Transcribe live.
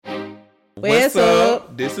What's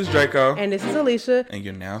up? This is Draco. And this is Alicia. And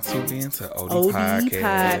you're now tuned in to OD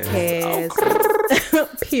Podcast. Oh.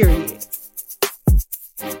 Period.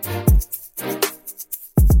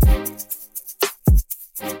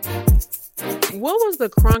 What was the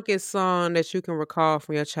crunkest song that you can recall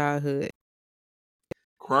from your childhood?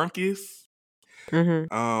 Crunkest? Mm-hmm.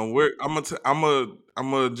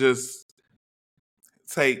 I'm gonna just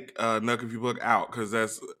take Knuck If You Book out because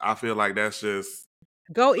I feel like that's just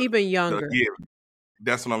go even younger. Yeah,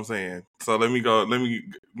 that's what I'm saying. So let me go deep.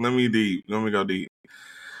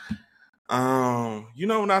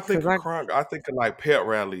 When I think of crunk, I think of like pep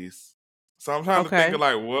rallies. So I'm trying to think of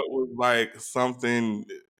like what was like something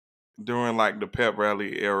during like the pep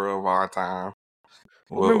rally era of our time.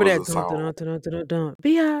 Remember that dun.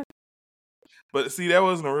 Be But see, that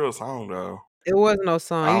wasn't a real song though. It wasn't no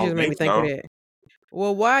song. You just made me think of that.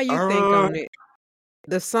 Well, why you think on it?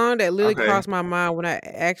 The song that literally crossed my mind when I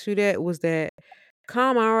asked you that was that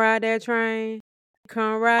 "Come on, ride that train,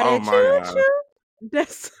 come ride it, choo choo."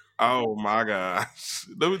 That's. Oh my gosh!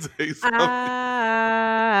 Let me tell you something.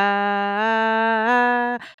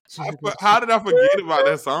 How did I forget about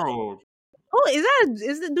that song? Oh,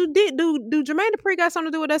 do Jermaine Dupri got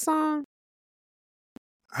something to do with that song?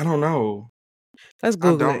 I don't know. Let's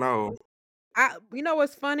Google it. I don't know. You know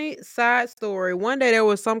what's funny? Side story. One day there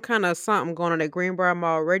was some kind of something going on at Greenbrier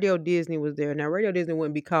Mall. Radio Disney was there. Now Radio Disney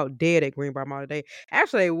wouldn't be caught dead at Greenbrier Mall today.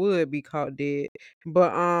 Actually, they would be caught dead.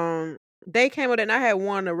 But they came with it and I had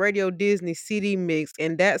won a Radio Disney CD mix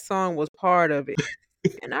and that song was part of it.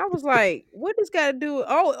 And I was like, what this got to do?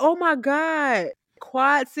 Oh my God.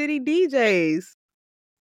 Quad City DJs.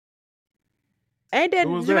 Ain't that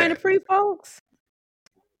Jermaine Dupri, folks?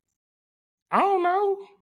 I don't know.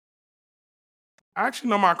 I actually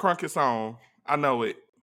know my crunkest song. I know it.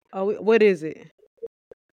 Oh, what is it?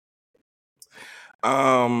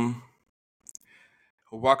 Walk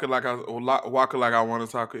it like I want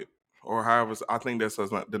to talk it, or however I think that's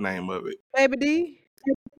the name of it. Baby D.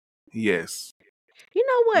 Yes. You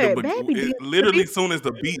know what, Baby D. Literally, soon as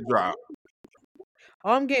the beat drop.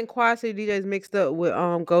 Oh, I'm getting Quad City DJs mixed up with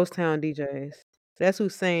Ghost Town DJs. That's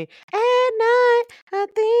who's saying "At night I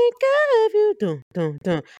think of you." Dun dun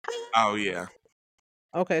dun. Oh yeah.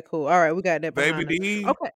 Okay, cool. All right, we got that. Baby D.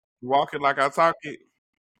 Okay. Walk it like I talk it.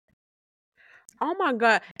 Oh my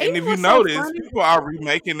God! And if you notice, people are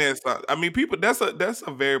remaking that song. I mean, people. That's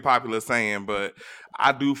a very popular saying, but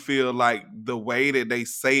I do feel like the way that they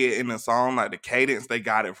say it in the song, like the cadence, they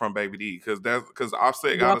got it from Baby D because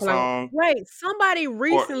Offset got a song. Wait, somebody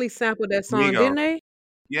recently sampled that song, didn't they?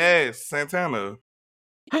 Yes, Santana.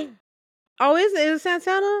 Oh, is it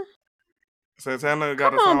Santana? Santana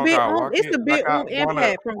got a song called Walk It's the Big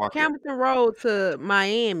Impact from Campbellton Road to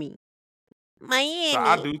Miami. So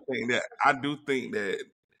I do think that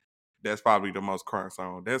that's probably the most crunk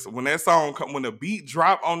song. That's when that song when the beat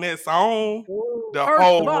drop on that song, the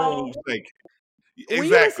whole room shaking. Exactly. When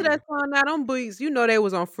you listen to that song now, them beats, you know they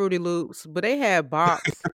was on Fruity Loops, but they had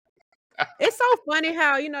bops. It's so funny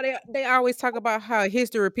how, they always talk about how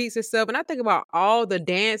history repeats itself. And I think about all the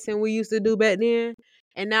dancing we used to do back then.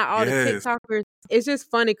 And now all the TikTokers. It's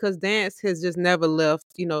just funny because dance has just never left,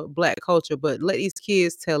 Black culture. But let these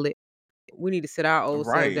kids tell it. We need to sit our old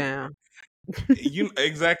self down.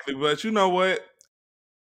 Exactly. But you know what?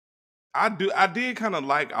 I did kind of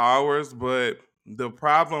like ours, but the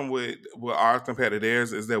problem with ours compared to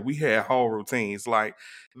theirs is that we had whole routines. Like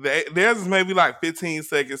theirs is maybe like 15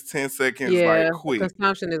 seconds, 10 seconds, like quick.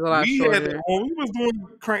 Consumption is a lot shorter. When we was doing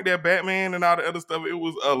Crank That Batman and all the other stuff, it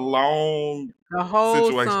was a long whole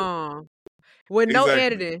situation. Song with no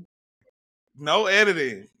editing. No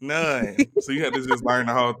editing, none. So you had to just learn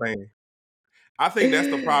the whole thing. I think that's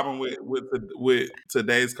the problem with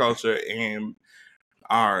today's culture and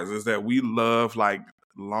ours is that we love like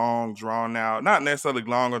long drawn out, not necessarily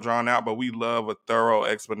long or drawn out, but we love a thorough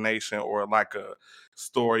explanation or like a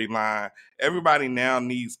storyline. Everybody now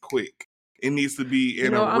needs quick. It needs to be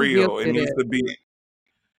in a reel. It needs to be.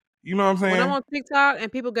 You know what I'm saying? When I'm on TikTok and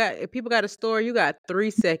if people got a story, you got 3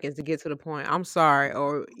 seconds to get to the point. I'm sorry,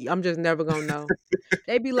 or I'm just never gonna know.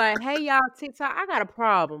 They be like, "Hey y'all, TikTok, I got a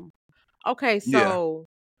problem." Okay, so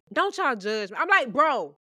don't y'all judge me. I'm like,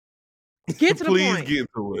 bro, get to the point. Please get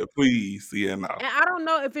to it. Please. Yeah, no. And I don't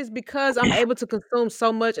know if it's because I'm able to consume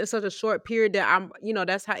so much in such a short period that I'm,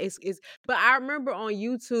 that's how it's. But I remember on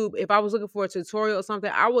YouTube, if I was looking for a tutorial or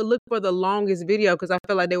something, I would look for the longest video because I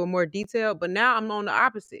felt like they were more detailed. But now I'm on the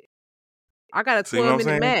opposite. I got a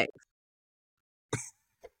 12-minute max.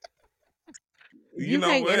 You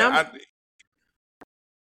know what?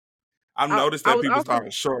 I've noticed that people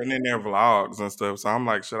start shortening their vlogs and stuff. So I'm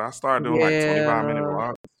like, should I start doing like 25-minute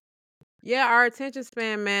vlogs? Yeah, our attention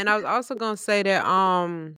span, man. I was also gonna say that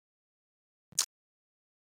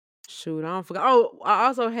shoot, I don't forget. Oh, I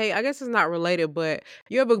also hate, I guess it's not related, but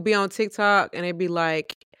you ever be on TikTok and it be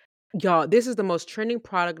like, y'all, this is the most trending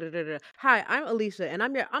product. Da, da, da. Hi, I'm Alicia, and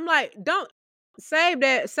I'm like, don't save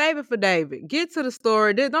that, save it for David. Get to the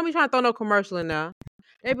story. Don't be trying to throw no commercial in there.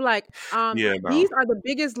 They be like, Yeah, no. these are the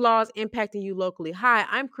biggest laws impacting you locally. Hi,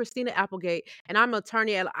 I'm Christina Applegate, and I'm an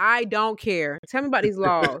attorney at I don't care. Tell me about these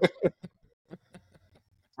laws.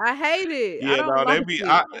 I hate it. I Yeah, don't no, like they be.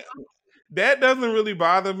 it. That doesn't really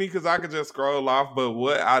bother me because I could just scroll off. But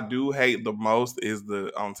what I do hate the most is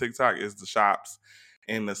the on TikTok is the shops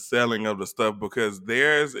and the selling of the stuff because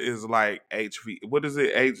theirs is like HV. What is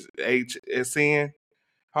it? HSN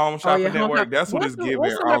Home Oh yeah, Shopping home shop. Network. That's what it's What's giving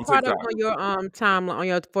some of the on products TikTok. on your timeline on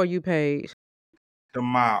your For You page? The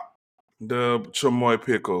mop, the chamoy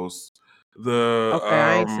pickles, the Okay,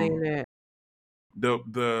 I ain't seen that.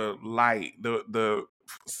 the light, the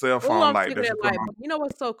cell Oh, phone I'm light sick of that that you put light. on. But you know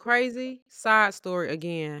what's so crazy? Side story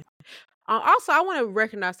again. Also, I want to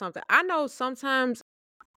recognize something. I know sometimes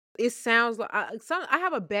it sounds like I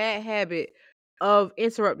have a bad habit of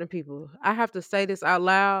interrupting people. I have to say this out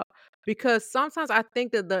loud because sometimes I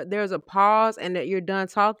think that there's a pause and that you're done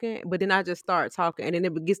talking, but then I just start talking and then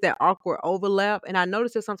it gets that awkward overlap. And I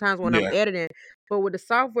notice it sometimes when I'm Yeah, editing. But with the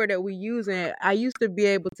software that we using, I used to be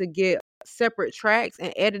able to get separate tracks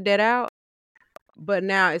and edit that out. But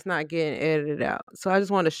now it's not getting edited out. So I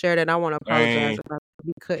just want to share that. I want to apologize dang. if I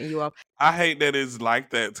be cutting you off. I hate that it's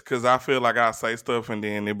like that because I feel like I say stuff and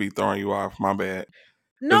then it be throwing you off. My bad.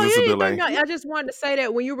 No, Because it's a you ain't doing delay. no. I just wanted to say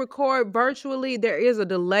that when you record virtually, there is a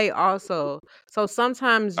delay also. So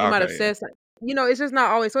sometimes you might have Okay, yeah. said something. It's just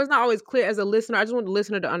not always. So it's not always clear as a listener. I just want the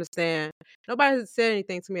listener to understand. Nobody has said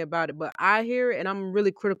anything to me about it, but I hear it, and I'm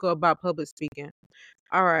really critical about public speaking.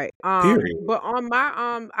 All right. Period. But on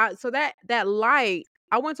my so that light,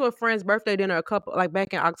 I went to a friend's birthday dinner a couple like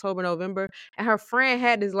back in October, November, and her friend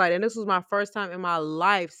had this light, and this was my first time in my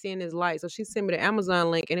life seeing this light. So she sent me the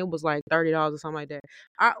Amazon link, and it was like $30 or something like that.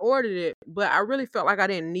 I ordered it, but I really felt like I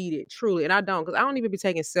didn't need it, truly, and I don't, because I don't even be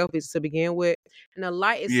taking selfies to begin with. And the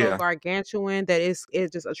light is so Yeah. gargantuan that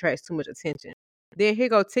it just attracts too much attention. Then here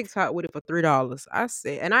go TikTok with it for $3. I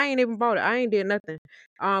said, and I ain't even bought it. I ain't did nothing.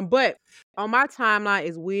 But on my timeline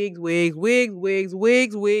is wigs, wigs, wigs, wigs,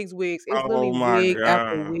 wigs, wigs, wigs. It's literally Oh my wig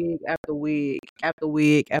after God. wig after wig after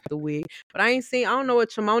wig after wig. But I ain't seen. I don't know what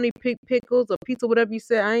Chimone pickles or pizza, whatever you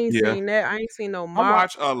said. I ain't Yeah. seen that. I ain't seen no I mop.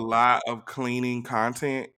 watch a lot of cleaning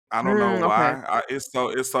content. I don't know Okay. why.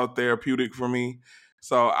 It's so therapeutic for me.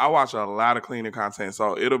 So I watch a lot of cleaning content.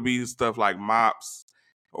 So it'll be stuff like mops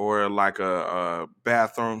or like a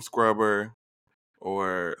bathroom scrubber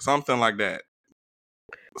or something like that.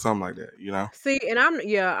 Something like that, you know? See, and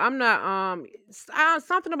I'm not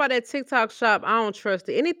something about that TikTok shop. I don't trust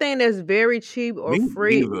it. Anything that's very cheap or Me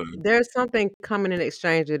free, neither. there's something coming in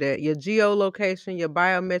exchange of that. Your geolocation, your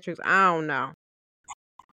biometrics. I don't know.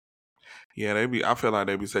 Yeah, I feel like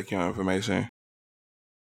they be taking your information.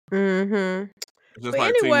 Mm-hmm. Just But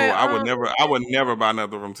like anyway, Temu, I would never buy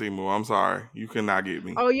nothing from Temu. I'm sorry. You cannot get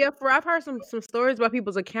me. oh yeah, I've heard some stories about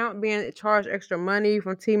people's account being charged extra money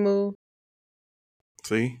from Temu.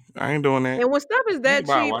 See? I ain't doing that. And when stuff is You that can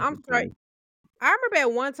buy a cheap, watch I'm from sorry. Temu. I remember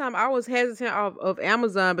at one time I was hesitant of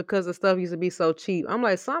Amazon because the stuff used to be so cheap. I'm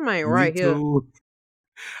like, something ain't Me right here. too.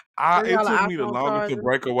 It $3 took me the iPhone longest to charger.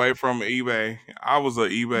 break away from eBay. I was a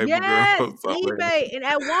eBay girl. Yes, So bad. eBay. And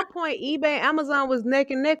at one point, eBay, Amazon was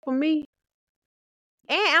neck and neck for me.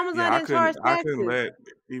 And Amazon Yeah, didn't charge I couldn't taxes. let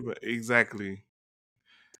eBay exactly.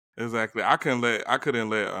 I couldn't let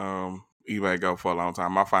eBay go for a long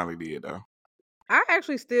time. I finally did though. I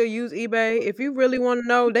actually still use eBay. If you really want to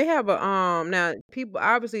know, they have a now people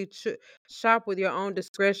obviously shop with your own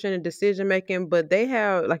discretion and decision making, but they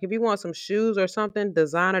have like if you want some shoes or something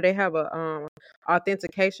designer, they have a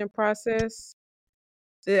authentication process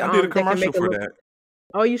I did a that can make commercial it for look. that.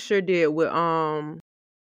 Oh, you sure did with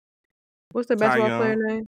what's the Ty basketball player Young.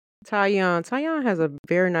 name? Tyon. Tyon has a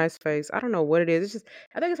very nice face. I don't know what it is. It's just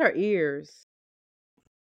I think it's her ears.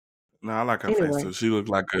 No, I like her face Anyway, too. She looked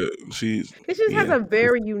like she's it just has yeah. a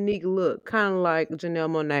very unique look, kind of like Janelle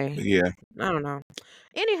Monáe. Yeah. I don't know.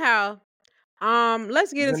 Anyhow,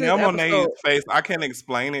 let's get into this Janelle episode. Monae's face, I can't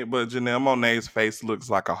explain it, but Janelle Monae's face looks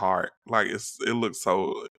like a heart. Like it looks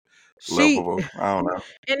so She lovable. I don't know.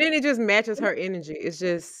 and then it just matches her energy. It's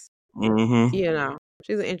just, Mm-hmm.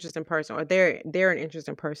 she's an interesting person, or they're an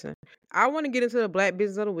interesting person. I want to get into the Black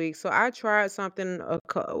Business of the Week, so I tried something.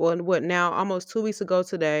 What now? Almost 2 weeks ago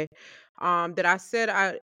today, that I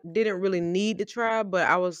said didn't really need to try, but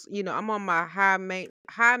I was, I'm on my high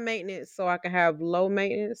maintenance so I can have low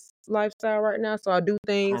maintenance lifestyle right now. So I do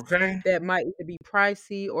things Okay. that might either be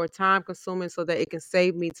pricey or time consuming so that it can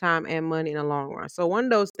save me time and money in the long run. So one of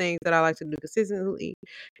those things that I like to do consistently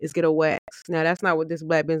is get a wax. Now that's not what this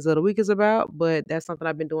Black Benz of the Week is about, but that's something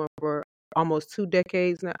I've been doing for almost 2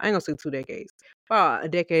 decades now. I ain't gonna say 2 decades, about a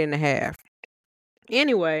decade and a half.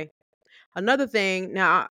 Anyway, another thing,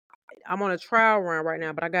 now I'm on a trial run right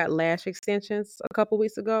now, but I got lash extensions a couple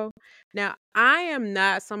weeks ago. Now, I am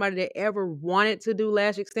not somebody that ever wanted to do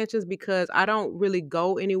lash extensions because I don't really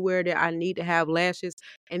go anywhere that I need to have lashes.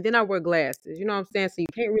 And then I wear glasses, you know what I'm saying? So you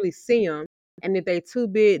can't really see them. And if they too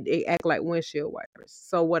big, they act like windshield wipers.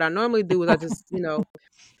 So what I normally do is I just,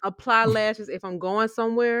 apply lashes if I'm going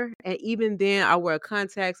somewhere, and even then I wear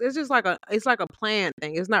contacts. It's like a planned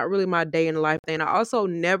thing. It's not really my day in the life thing. I also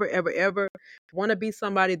never ever ever want to be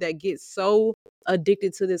somebody that gets so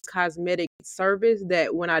addicted to this cosmetic service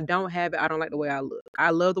that when I don't have it, I don't like the way I look. I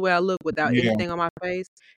love the way I look without Yeah. anything on my face.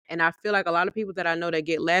 And I feel like a lot of people that I know that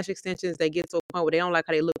get lash extensions, they get to a point where they don't like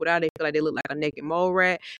how they look without it. They feel like they look like a naked mole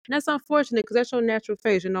rat. And that's unfortunate because that's your natural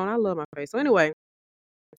face, and I love my face. So anyway,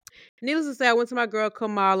 needless to say, I went to my girl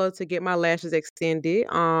Kamala to get my lashes extended.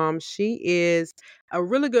 She is a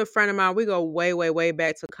really good friend of mine. We go way, way, way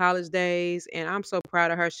back to college days, and I'm so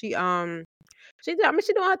proud of her. She doing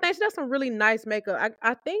her thing. She does some really nice makeup.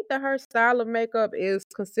 I think that her style of makeup is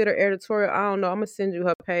considered editorial. I don't know. I'm gonna send you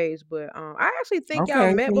her page, but I actually think y'all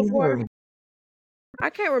Okay. met before. I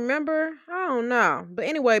can't remember. I don't know. But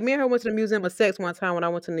anyway, me and her went to the Museum of Sex one time when I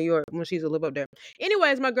went to New York when she used to live up there.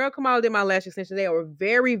 Anyways, my girl Kamala did my lash extensions. They were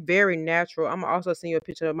very, very natural. I'm gonna also send you a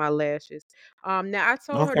picture of my lashes. Now I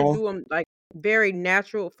told her to Okay. do them like very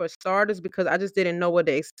natural for starters because I just didn't know what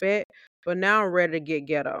to expect. But now I'm ready to get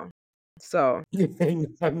ghetto. So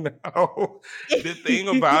No. The thing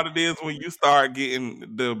about it is when you start getting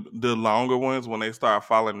the longer ones, when they start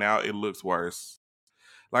falling out, it looks worse.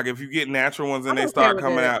 Like if you get natural ones and I'm they okay start with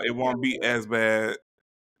coming that. out, it won't be as bad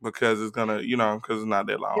because it's gonna, because it's not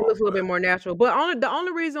that It long. looks a little But bit more natural. But the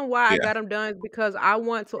only reason why I yeah. got them done is because I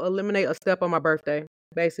want to eliminate a step on my birthday,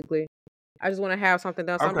 basically. I just wanna have something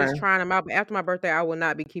done, so I'm Okay. just trying them out, but after my birthday, I will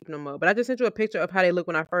not be keeping them up. But I just sent you a picture of how they look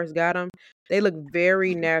when I first got them. They look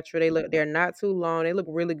very natural. They're not too long. They look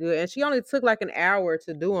really good, and she only took, like, an hour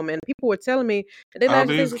to do them. And people were telling me that they Oh, lash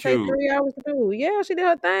these extensions take cute. 3 hours to do. Yeah, she did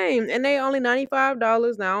her thing, and they only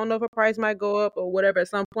 $95. Now, I don't know if her price might go up or whatever at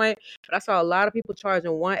some point, but I saw a lot of people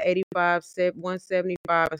charging 185,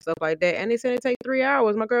 175 and stuff like that, and they said it take 3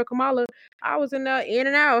 hours. My girl Kamala, I was in and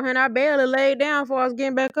out, and I barely laid down before I was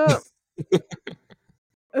getting back up.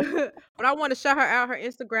 But I want to shout her out. Her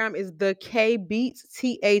Instagram is the K Beats,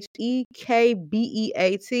 TheKbeat.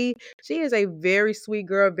 She is a very sweet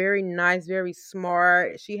girl, very nice, very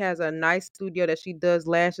smart. She has a nice studio that she does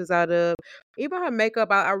lashes out of. Even her makeup,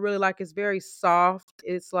 I really like. It's very soft.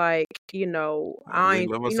 It's like, We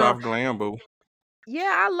love a soft glam, boo.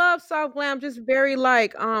 yeah, I love soft glam, just very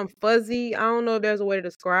like fuzzy. I don't know if there's a way to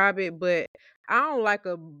describe it, but I don't like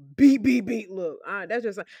a beat look. That's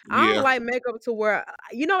just I don't Yeah. like makeup to where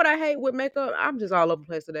you know what I hate with makeup? I'm just all over the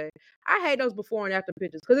place today. I hate those before and after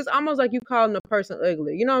pictures because it's almost like you calling a person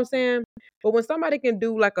ugly. You know what I'm saying? But when somebody can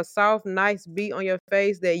do like a soft, nice beat on your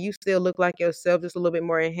face that you still look like yourself, just a little bit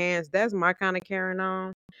more enhanced, that's my kind of carrying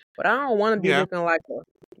on. But I don't want to be Yeah. looking like a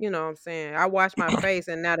you know what I'm saying? I wash my face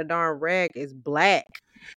and now the darn rag is black.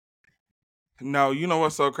 No, you know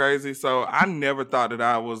what's so crazy? So I never thought that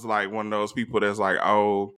I was like one of those people that's like,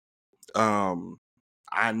 oh,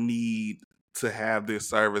 I need to have this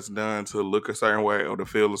service done to look a certain way or to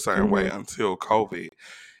feel a certain way Mhm. until COVID.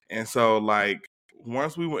 And so like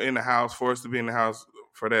once we were in the house, forced to be in the house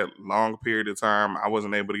for that long period of time, I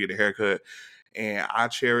wasn't able to get a haircut. And I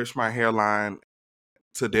cherish my hairline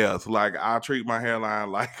to death. Like I treat my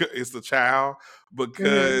hairline like it's a child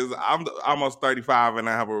Mhm. because I'm almost 35 and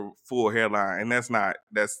I have a full hairline, and that's not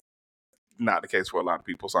the case for a lot of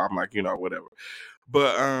people. So I'm like, whatever.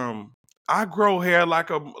 But I grow hair like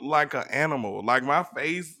an animal. Like my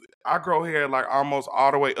face, I grow hair like almost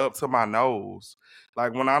all the way up to my nose.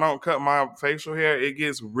 Like when I don't cut my facial hair, it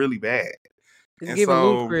gets really bad. It's And giving so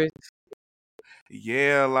Ludacris.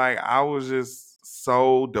 yeah, like I was just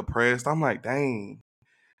so depressed. I'm like, dang.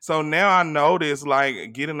 So now I notice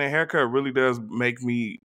like getting a haircut really does make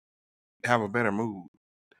me have a better mood.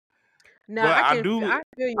 Now But I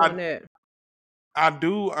feel you on I that.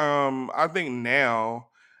 I think now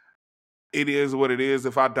it is what it is.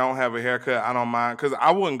 If I don't have a haircut, I don't mind because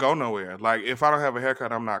I wouldn't go nowhere. Like if I don't have a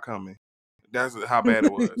haircut, I'm not coming. That's how bad it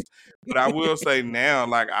was. But I will say now,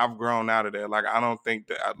 like I've grown out of that. Like I don't think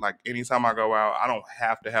that like anytime I go out, I don't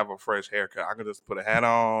have to have a fresh haircut. I can just put a hat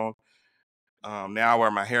on. Now I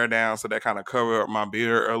wear my hair down, so that kind of cover up my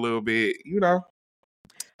beard a little bit.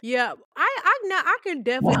 Yeah, I can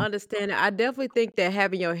definitely understand it. I definitely think that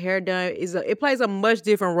having your hair done it plays a much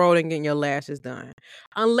different role than getting your lashes done.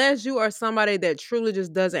 Unless you are somebody that truly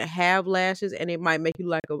just doesn't have lashes and it might make you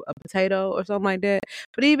like a potato or something like that.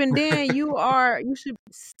 But even then you should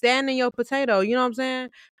stand in your potato, you know what I'm saying?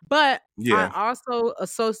 But I Yeah. also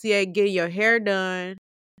associate getting your hair done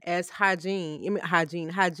as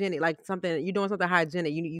hygienic, like something you're doing something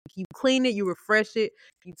hygienic. You clean it, you refresh it,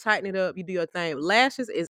 you tighten it up, you do your thing. Lashes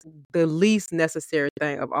is the least necessary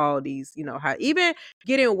thing of all these, how even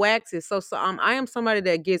getting waxes. So I am somebody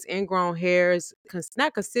that gets ingrown hairs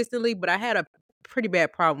not consistently, but I had a pretty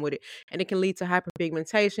bad problem with it, and it can lead to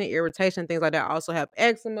hyperpigmentation, irritation, things like that. I also have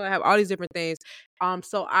eczema, I have all these different things.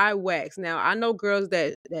 So I wax. Now I know girls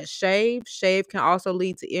that shave can also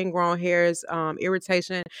lead to ingrown hairs,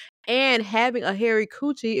 irritation, and having a hairy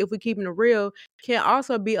coochie, if we're keeping it real, can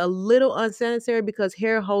also be a little unsanitary because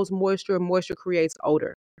hair holds moisture and moisture creates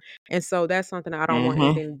odor. And so that's something I don't want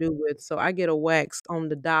Hmm. anything to do with. So I get a wax on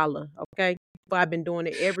the dollar, okay? But I've been doing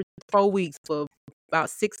it every 4 weeks for about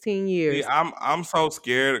 16 See, years. I'm so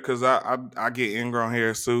scared because I get ingrown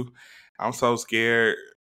hairs too. I'm so scared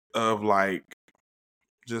of like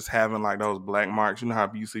just having like those black marks. You know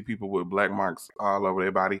how you see people with black marks all over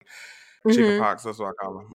their body, chicken Mhm. pox. That's what I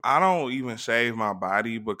call them. I don't even shave my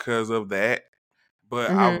body because of that,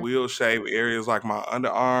 but I Mhm. will shave areas like my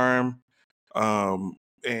underarm, um,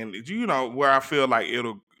 and where I feel like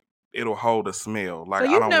it'll hold a smell. So Like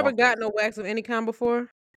I you've don't never want that. gotten a wax of any kind before?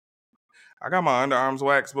 I got my underarms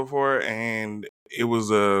waxed before, and it was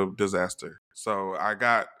a disaster. So I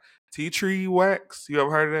got tea tree wax. You ever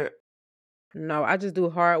heard of that? No, I just do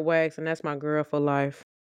hard wax, and that's my girl for life.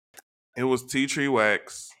 It was tea tree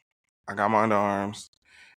wax. I got my underarms,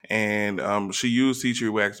 and she used tea tree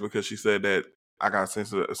wax because she said that I got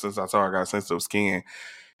sensitive. Since I told her I got sensitive skin,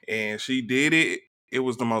 and she did it. It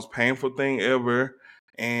was the most painful thing ever,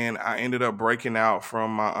 and I ended up breaking out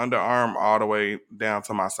from my underarm all the way down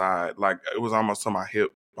to my side. Like it was almost to my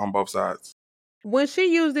hip on both sides. When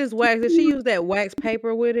she used this wax, did she use that wax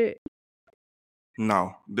paper with it?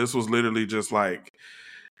 No, this was literally just like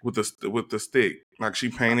with the stick. Like she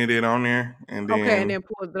painted it on there, and Okay, and then then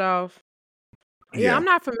pulled it off. Yeah, I'm yeah.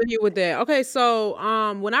 not familiar with that. Okay, so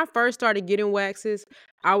when I first started getting waxes,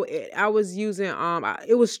 I was using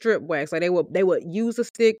it was strip wax. Like they would use a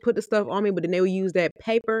stick, put the stuff on me, but then they would use that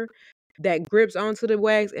paper that grips onto the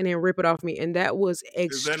wax and then rip it off me, and that was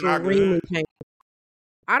Is that not good? extremely painful.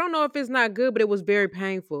 I don't know if it's not good, but it was very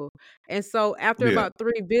painful. And so after Yeah. about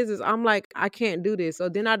 3 visits, I'm like, I can't do this. So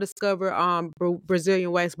then I discovered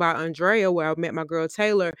Brazilian Wax by Andrea, where I met my girl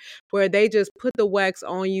Taylor, where they just put the wax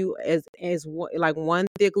on you like one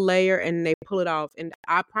thick layer and they pull it off. And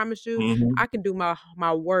I promise you, Hmm. I can do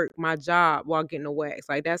my work, my job while getting the wax.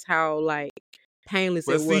 Like that's how like painless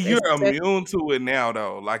But it see, was. you're immune to it now,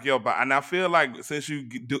 though. Like your body, and I feel like since you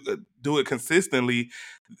do it consistently,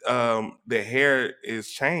 the hair is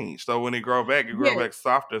changed. So when it grow Yes. back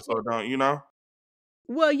softer. So it don't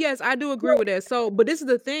Well, yes, I do agree with that. So, but this is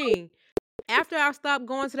the thing. After I stopped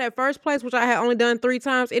going to that first place, which I had only done 3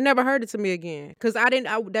 times, it never hurted to me again. Cause I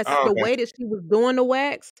didn't that's Oh, the okay. way that she was doing the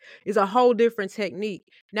wax is a whole different technique.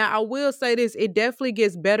 Now, I will say this, it definitely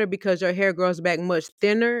gets better because your hair grows back much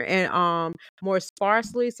thinner and, more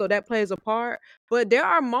sparsely, so that plays a part. But there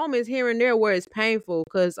are moments here and there where it's painful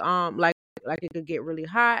because like it could get really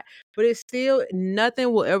hot, but it's still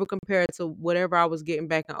nothing will ever compare to whatever I was getting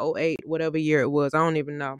back in '08, whatever year it was. I don't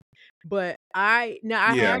even know. But I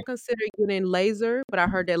Yeah. have considered getting laser, but I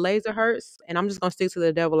heard that laser hurts, and I'm just gonna stick to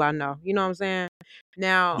the devil I know. You know what I'm saying?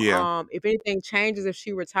 Now, Yeah. if anything changes, if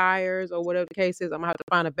she retires or whatever the case is, I'm gonna have to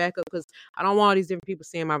find a backup because I don't want all these different people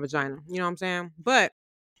seeing my vagina. You know what I'm saying? But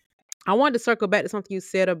I wanted to circle back to something you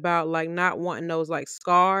said about like not wanting those like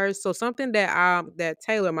scars. So something that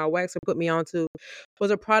Taylor, my waxer, put me onto was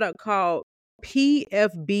a product called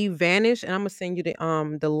PFB Vanish, and I'm gonna send you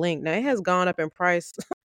the link. Now it has gone up in price,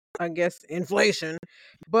 I guess inflation,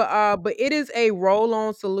 but it is a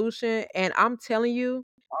roll-on solution, and I'm telling you,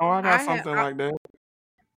 Oh, I got I have. something like that.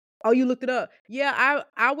 Oh, you looked it up? Yeah,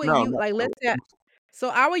 I would No, use like let's say no. So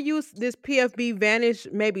I would use this PFB Vanish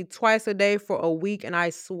maybe twice a day for a week, and I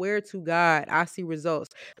swear to God, I see results.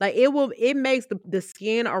 Like it makes the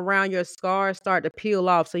skin around your scar start to peel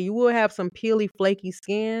off. So you will have some peely, flaky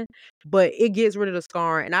skin, but it gets rid of the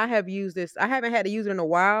scar. And I have used this. I haven't had to use it in a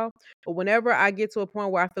while, but whenever I get to a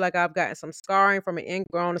point where I feel like I've gotten some scarring from an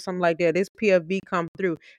ingrown or something like that, this PFB comes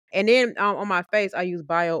through. And then on my face, I use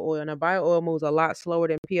bio oil. Now bio oil moves a lot slower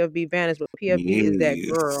than PFB Vanish, but PFB is that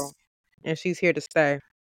girl Yes. and she's here to stay.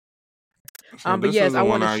 So But this is yes, I the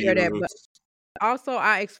want one to I share that. But use. also,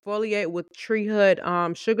 I exfoliate with Tree Hut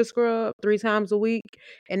sugar scrub 3 times a week,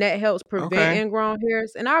 and that helps prevent Okay. ingrown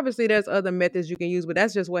hairs. And obviously, there's other methods you can use, but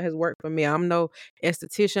that's just what has worked for me. I'm no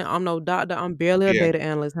esthetician. I'm no doctor. I'm barely a Yeah. data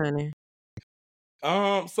analyst, honey.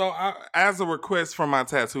 So as a request from my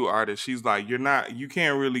tattoo artist, she's like, you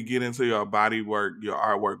can't really get into your body work, your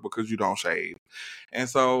artwork because you don't shave. And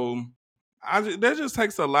so that just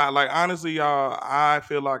takes a lot. Like, honestly, y'all, I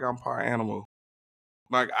feel like I'm part animal.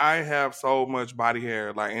 Like, I have so much body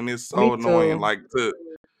hair, like, and it's Me so annoying. too. Like,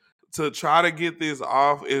 to try to get this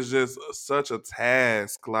off is just such a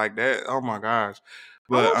task. Like that, oh my gosh.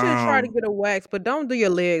 I But want you to try to get a wax, but don't do your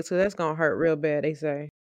legs, because that's gonna hurt real bad. They say.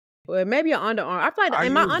 Well, maybe your underarm. I feel like, I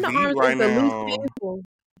and my use Veet underarms is right the least now. painful,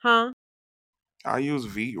 huh? I use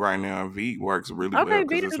Veet right now, and Veet works really well Okay,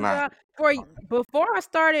 because beat it's it not. up. Before I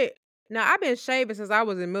started. Now I've been shaving since I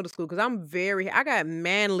was in middle school because I got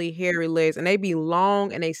manly hairy legs and they be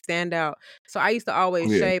long and they stand out. So I used to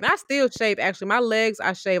always Yeah, shave. And I still shave actually. My legs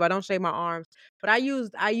I shave. I don't shave my arms. But I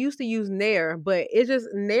used to use Nair, but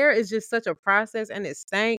Nair is just such a process and it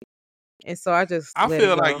stank. And so I just I let it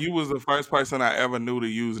feel like go. you was the first person I ever knew to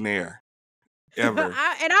use Nair ever.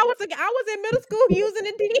 I was in middle school using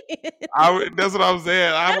it then. That's what I'm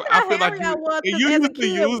saying. That's I how feel like hairy I was. and Cause you as a used to kid,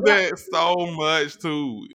 use that so much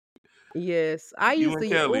too. yes, You and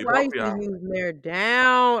Kelly, I both of used to y'all. use Nair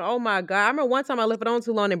down. Oh my god! I remember one time I left it on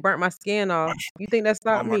too long and burnt my skin off. You think that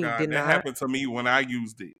Oh stopped my me? god, Did that not. happened to me when I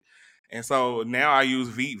used it. And so now I use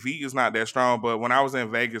Veet. Veet is not that strong, but when I was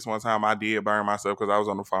in Vegas one time, I did burn myself because I was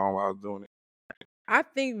on the phone while I was doing it. I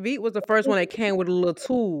think Veet was the first one that came with a little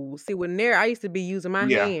tool. See, with Nair, I used to be using my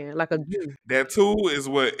Yeah, hand like a glue. that tool is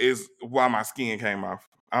what is why my skin came off.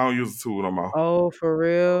 I don't use the tool no more. Oh, for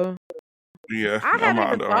real? Yeah, I on haven't my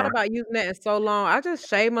even thought underarm. about using that in so long. I just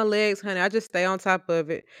shave my legs, honey. I just stay on top of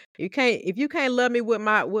it. If you can't love me with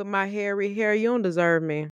my hairy hair, you don't deserve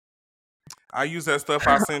me. I use that stuff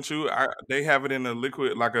I sent you. They have it in a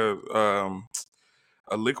liquid, like a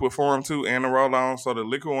liquid form too, and a roll on. So the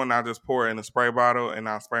liquid one, I just pour in a spray bottle and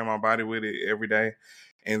I spray my body with it every day.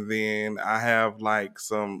 And then I have like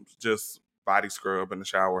some just body scrub in the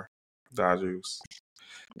shower that I use.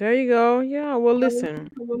 There you go. Yeah. Well, listen.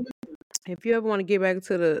 If you ever want to get back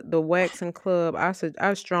to the waxing club, I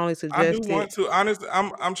strongly I do suggest it. want to. Honestly,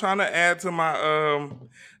 I'm trying to add to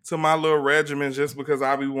my little regimen just because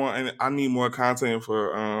I be wanting. I need more content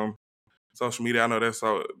for social media. I know that's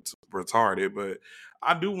so retarded, but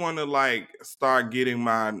I do want to like start getting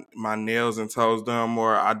my nails and toes done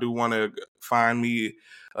more. I do want to find me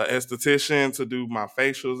a esthetician to do my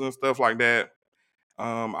facials and stuff like that.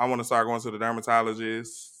 I want to start going to the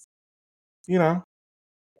dermatologist. You know,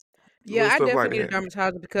 Yeah, little I stuff like definitely need a that.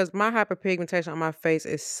 dermatologist because my hyperpigmentation on my face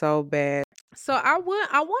is so bad. So I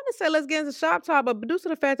want to say let's get into shop talk, but due to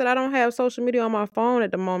the fact that I don't have social media on my phone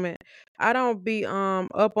at the moment, I don't be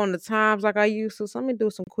up on the times like I used to. So let me do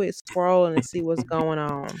some quick scrolling and see what's going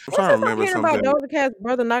on. I'm What's trying to this I'm remember hearing about something. Doja Cat's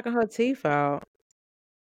brother knocking her teeth out?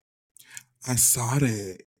 I saw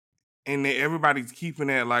that, and then everybody's keeping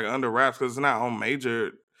that like under wraps because it's not on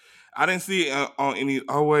major. I didn't see it on any.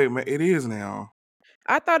 Oh wait, it is now.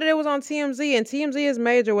 I thought that it was on TMZ, and TMZ is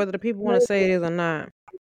major whether the people want to say it is or not.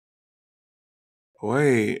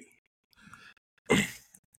 Wait.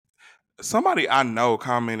 Somebody I know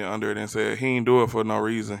commented under it and said he ain't do it for no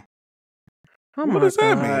reason. Oh What my does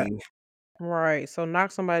that god! mean? Right, so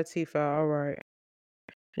knock somebody's teeth out. All right.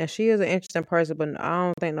 Now she is an interesting person, but I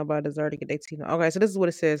don't think nobody deserves to get their teeth. Okay, so this is what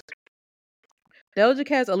it says. Doja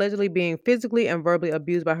Cat's allegedly being physically and verbally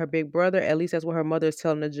abused by her big brother. At least that's what her mother is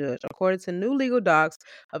telling the judge. According to new legal docs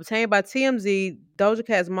obtained by TMZ, Doja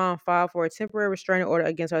Cat's mom filed for a temporary restraining order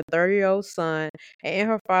against her 30-year-old son. And in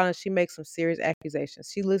her filing, she makes some serious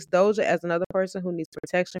accusations. She lists Doja as another person who needs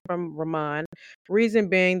protection from Rahman. Reason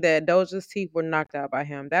being that Doja's teeth were knocked out by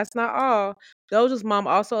him. That's not all. Doja's mom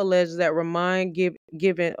also alleges that Rahman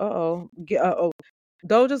given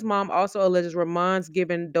Doja's mom also alleges Ramon's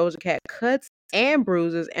given Doja Cat cuts and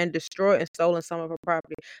bruises and destroyed and stolen some of her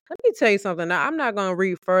property. Let me tell you something. Now, I'm not going to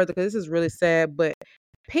read further because this is really sad, but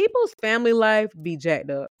people's family life be jacked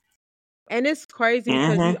up. And it's crazy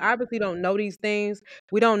because you Mm-hmm. obviously don't know these things.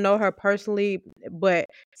 We don't know her personally, but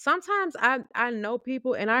sometimes I know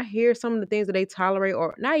people and I hear some of the things that they tolerate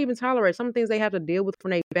or not even tolerate, some things they have to deal with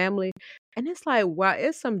from their family. And it's like, wow,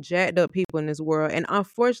 it's some jacked up people in this world. And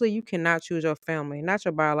unfortunately, you cannot choose your family, not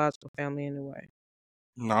your biological family anyway.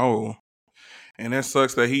 No. And that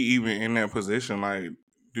sucks that he even in that position. Like,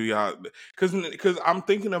 do y'all? Because I'm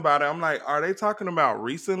thinking about it. I'm like, are they talking about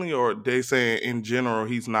recently, or they saying in general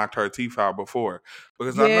he's knocked her teeth out before?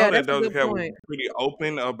 Because I know Yeah, that that's a Doja good Cat was point. pretty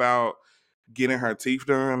open about getting her teeth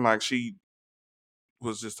done. Like she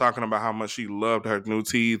was just talking about how much she loved her new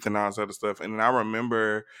teeth and all this other stuff. And I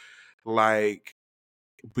remember like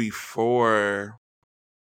before.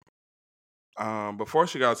 Before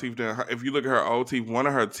she got teeth done, if you look at her old teeth, one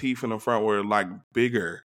of her teeth in the front were like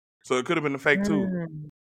bigger, so it could have been a fake tooth. Mm,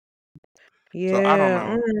 So I don't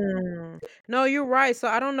yeah. know. No, you're right. So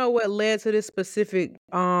I don't know what led to this specific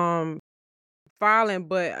filing,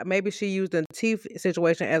 but maybe she used the teeth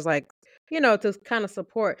situation as like, to kind of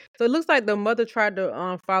support. So it looks like the mother tried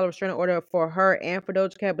to file a restraining order for her and for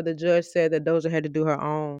Doja Cat, but the judge said that Doja had to do her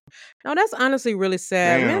own. No, that's honestly really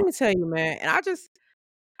sad. Man, Damn. let me tell you, man. And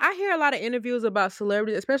I hear a lot of interviews about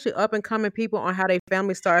celebrities, especially up and coming people, on how their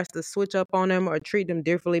family starts to switch up on them or treat them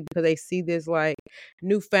differently because they see this like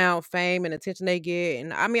newfound fame and attention they get.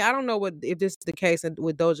 And I mean, I don't know what if this is the case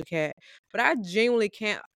with Doja Cat, but I genuinely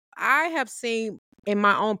can't. I have seen in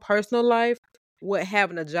my own personal life what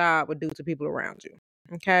having a job would do to people around you.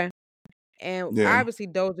 Okay. And Yeah. obviously,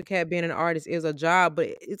 Doja Cat being an artist is a job, but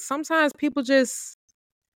sometimes people just,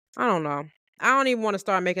 I don't know. I don't even want to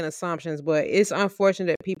start making assumptions, but it's unfortunate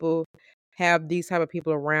that people have these type of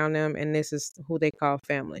people around them, and this is who they call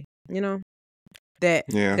family. That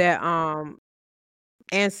Yeah. that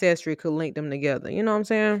ancestry could link them together. You know what I'm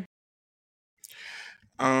saying?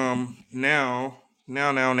 Now.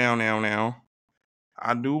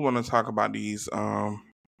 I do want to talk about these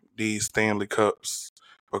Stanley Cups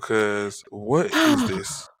because what is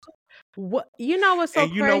this? What you know what's so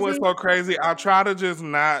And you know what's crazy? so crazy? I try to just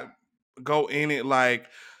not go in it like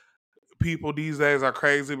people these days are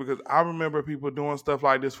crazy because I remember people doing stuff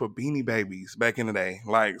like this for Beanie Babies back in the day,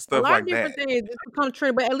 like A stuff lot of like different that. things just become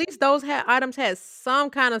trend, but at least those items had some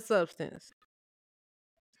kind of substance.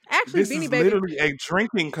 Actually, This Beanie is Babies. literally a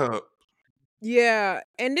drinking cup. Yeah,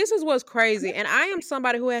 and this is what's crazy. And I am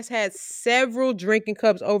somebody who has had several drinking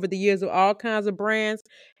cups over the years of all kinds of brands.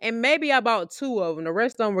 And maybe I bought two of them. The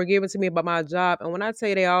rest of them were given to me by my job. And when I tell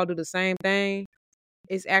you they all do the same thing,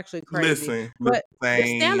 it's actually crazy. Listen, the But the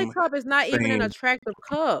Stanley same Cup is not even an thing. attractive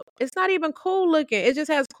cup. It's not even cool looking. It just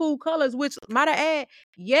has cool colors, which might I add,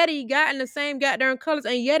 Yeti got in the same goddamn colors,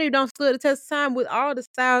 and Yeti don't stood the test of time with all the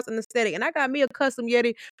styles and aesthetic. And I got me a custom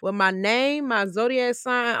Yeti with my name, my zodiac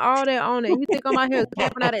sign, all that on it. You think I'm out here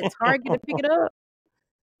camping out at Target to pick it up?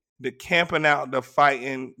 The camping out, the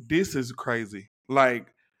fighting. This is crazy.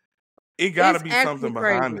 Like it got to It's be actually something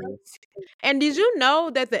behind crazy. this. And did you know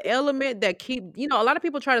that the element that a lot of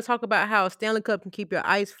people try to talk about how a Stanley Cup can keep your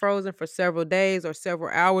ice frozen for several days or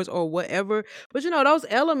several hours or whatever. But those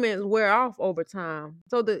elements wear off over time.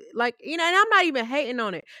 So and I'm not even hating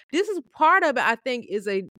on it. This is part of it, I think, is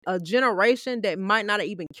a generation that might not have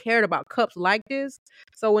even cared about cups like this.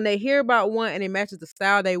 So when they hear about one and it matches the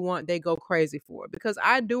style they want, they go crazy for it. Because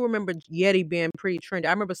I do remember Yeti being pretty trendy.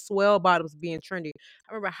 I remember Swell bottoms being trendy.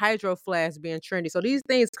 I remember Hydro Flask being trendy. So these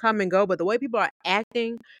things come and go, but the way people are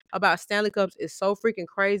acting about Stanley Cups is so freaking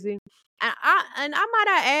crazy. And I might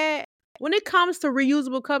add, when it comes to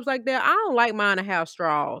reusable cups like that, I don't like mine to have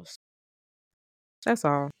straws. That's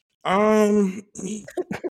all. Um,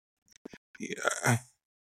 yeah,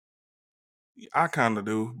 I kind of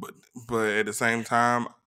do, but at the same time,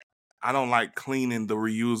 I don't like cleaning the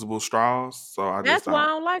reusable straws, so I just That's why I don't.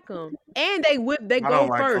 don't like them. And they I don't go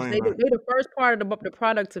like first. They cleaning. the first part of the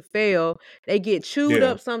product to fail. They get chewed Yeah,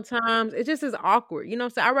 up sometimes. It just is awkward. You know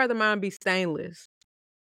what I'm saying? I'd rather mine be stainless.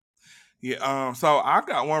 yeah. So I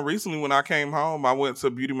got one recently when I came home. I went to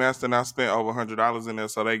Beauty Master and I spent over $100 in there.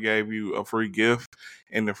 So they gave you a free gift,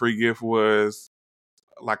 and the free gift was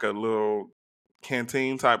like a little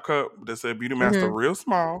canteen type cup that said Beauty Master Mm-hmm. real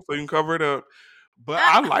small, so you can cover it up. But I,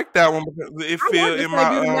 I like that one because it I feel want to in say my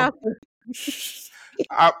Beauty Master.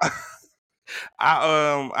 I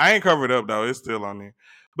I ain't covered up though. It's still on there.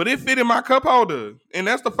 But it fit in my cup holder. And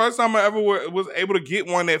that's the first time I ever was able to get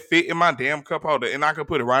one that fit in my damn cup holder. And I could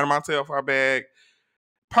put it right in my tailpipe bag.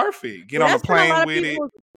 Perfect. Get Well, on the that's been a plane lot of with it. people.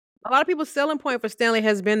 A lot of people's selling point for Stanley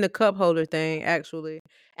has been the cup holder thing, actually.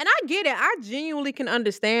 And I get it. I genuinely can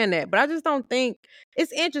understand that, but I just don't think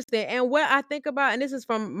it's interesting. And what I think about, and this is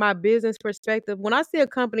from my business perspective, when I see a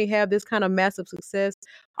company have this kind of massive success,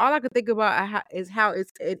 all I can think about is how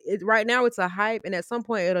right now it's a hype, and at some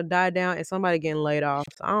point it'll die down and somebody getting laid off.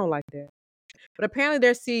 So I don't like that. But apparently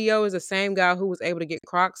their CEO is the same guy who was able to get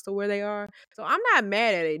Crocs to where they are. So I'm not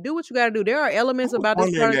mad at it. Do what you got to do. There are elements about this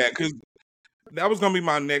wondering product. that because that was gonna be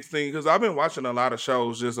my next thing, because I've been watching a lot of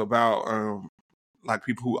shows just about like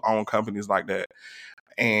people who own companies like that,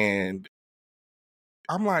 and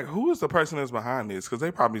I'm like, who is the person that's behind this? Because they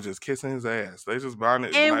probably just kissing his ass. They just buying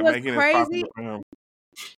it, And like what's making it crazy popular for him.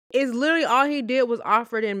 is literally all he did was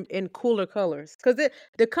offered in cooler colors. Because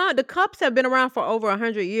the cups have been around for over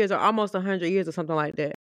 100 years or almost 100 years or something like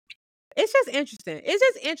that. It's just interesting. It's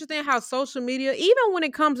just interesting how social media, even when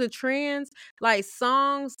it comes to trends, like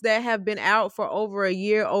songs that have been out for over a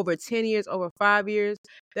year, over 10 years, over 5 years,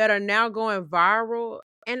 that are now going viral.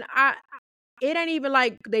 And it ain't even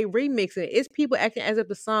like they remix it. It's people acting as if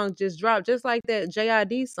the song just dropped, just like that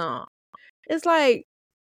JID song. It's like,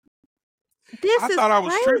 this I is thought I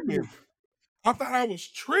was crazy.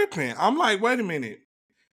 tripping. I'm like, wait a minute.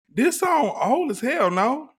 This song old as hell,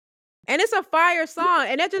 no? And it's a fire song,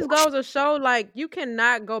 and that just goes to show, like, you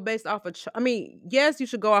cannot go based off of I mean, yes, you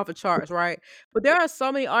should go off of charts, right? But there are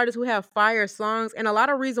so many artists who have fire songs, and a lot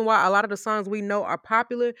of reason why a lot of the songs we know are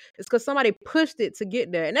popular is because somebody pushed it to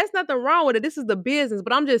get there. And there's nothing wrong with it. This is the business.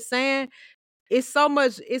 But I'm just saying, it's so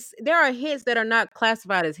much, there are hits that are not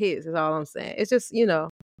classified as hits, is all I'm saying. It's just, you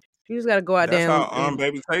just gotta go out That's there how and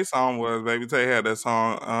Baby Tay song was. Baby Tay had that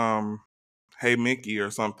song Hey Mickey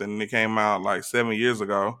or something. And it came out like 7 years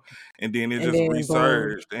ago, and then it and just then boom.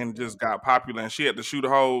 resurged and just got popular. And she had to shoot a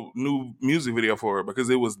whole new music video for it because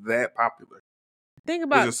it was that popular, Think which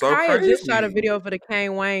about is so Kaya just shot a crazy. video for the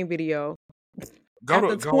Kane Wayne video Go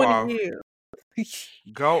after 20 off, years.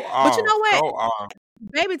 go But you know off, what? go off.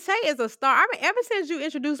 Baby Tay is a star. I mean, ever since you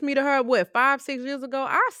introduced me to her, 5, 6 years ago,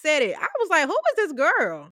 I said it. I was like, who is this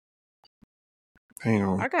girl?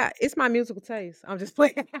 Damn. It's my musical taste. I'm just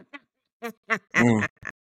playing. Mm.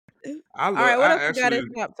 All right, what else you got in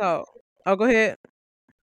Snap Talk? Oh, go ahead.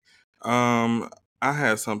 I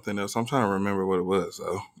had something else. I'm trying to remember what it was.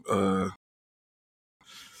 So,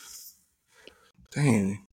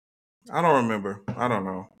 dang, I don't remember. I don't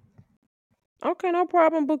know. Okay, no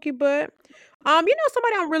problem, Bookie Butt.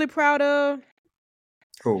 Somebody I'm really proud of?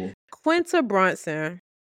 Cool. Quinta Brunson.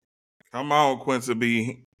 Come on, Quincy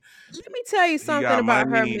B. Let me tell you He something got about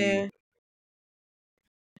her, money. man.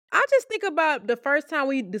 I just think about the first time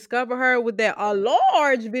we discovered her with that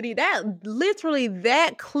large video.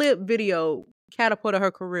 That clip video catapulted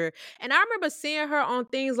her career. And I remember seeing her on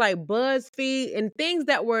things like BuzzFeed and things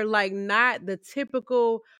that were like not the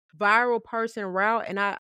typical viral person route. And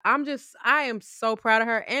I am so proud of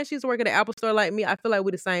her. And she's working at Apple Store like me. I feel like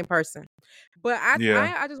we're the same person. But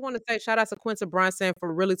Yeah. I just want to say shout out to Quinta Brunson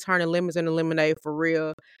for really turning lemons into lemonade for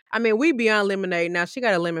real. I mean, we beyond lemonade now. She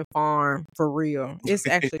got a lemon farm for real. It's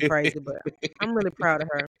actually crazy, but I'm really proud of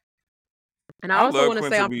her. And I also want to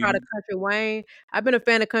say I'm proud of Country Wayne. I've been a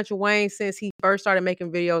fan of Country Wayne since he first started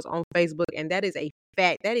making videos on Facebook, and that is a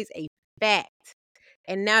fact. That is a fact.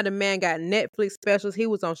 And now the man got Netflix specials. He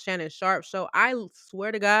was on Shannon Sharp show. I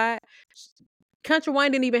swear to God, Country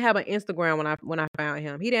Wayne didn't even have an Instagram when I found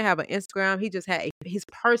him. He didn't have an Instagram. He just had his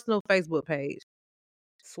personal Facebook page.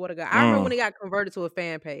 Swear to God. I remember when he got converted to a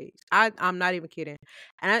fan page. I'm not even kidding.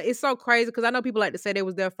 And it's so crazy because I know people like to say they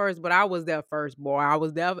was there first, but I was there first, boy.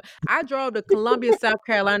 I drove to Columbia, South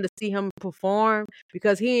Carolina to see him perform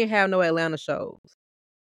because he didn't have no Atlanta shows.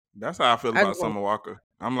 That's how I feel about Summer Walker.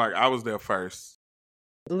 I'm like, I was there first.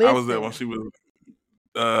 Listen. I was there when she was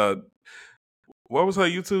what was her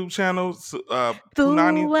YouTube channel?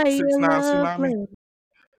 290 69.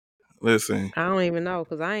 Listen, I don't even know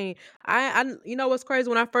because I you know what's crazy?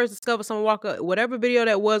 When I first discovered Summer Walker, whatever video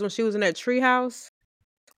that was when she was in that treehouse,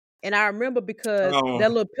 and I remember because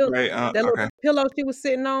that little pillow she was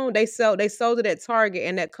sitting on, they sold it at Target,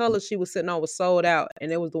 and that color she was sitting on was sold out,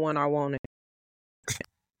 and it was the one I wanted.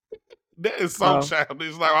 That is so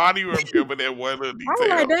childish. Like, how do you remember that one little detail? I was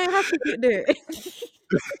like, damn, how she get that?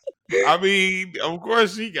 I mean, of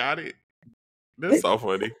course she got it. That's so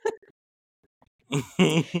funny.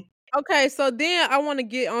 Okay, so then I want to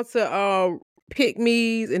get onto pick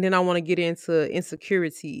me's, and then I want to get into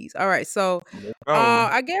insecurities. All right, so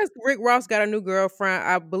I guess Rick Ross got a new girlfriend.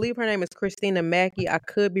 I believe her name is Christina Mackey. I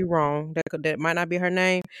could be wrong. That might not be her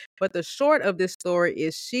name. But the short of this story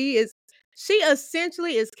is She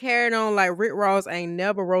essentially is carrying on like Rick Ross ain't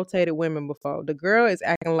never rotated women before. The girl is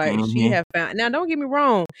acting like she Mm-hmm. have found. Now, don't get me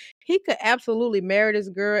wrong. He could absolutely marry this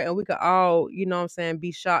girl and we could all, you know what I'm saying,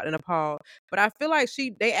 be shocked and appalled. But I feel like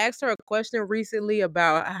they asked her a question recently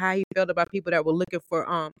about how he felt about people that were looking for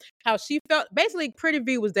how she felt. Basically, Pretty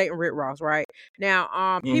V was dating Rick Ross, right?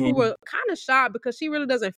 Now, people Mm-hmm. were kind of shocked because she really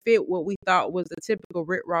doesn't fit what we thought was the typical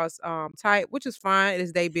Rick Ross type, which is fine.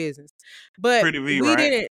 It's their business. But Pretty V, we right?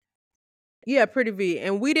 didn't. Yeah, Pretty V.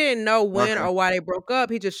 And we didn't know when Okay. or why they broke up.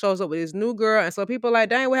 He just shows up with his new girl. And so people are like,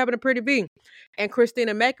 dang, what happened to Pretty V? And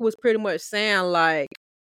Christina Mackey was pretty much saying, like,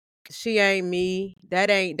 she ain't me.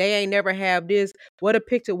 They ain't never have this. What a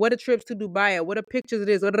picture. What a trips to Dubai. What a pictures it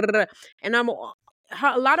is. And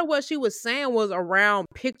a lot of what she was saying was around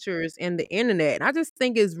pictures and the internet. And I just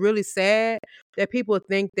think it's really sad that people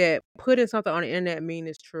think that putting something on the internet mean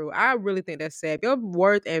it's true. I really think that's sad. If your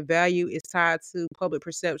worth and value is tied to public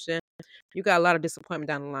perception, you got a lot of disappointment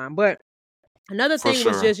down the line. But another For thing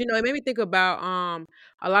was sure. just, it made me think about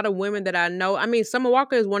a lot of women that I know. I mean, Summer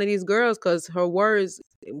Walker is one of these girls because her words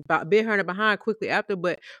bit her in the behind quickly after,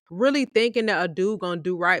 but really thinking that a dude gonna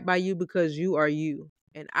do right by you because you are you.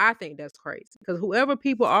 And I think that's crazy. Because whoever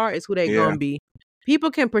people are is who they Yeah. gonna be.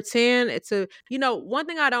 People can pretend to, one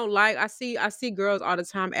thing I don't like, I see girls all the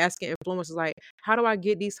time asking influencers like, how do I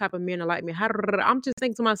get these type of men to like me? I'm just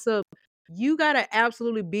thinking to myself, you gotta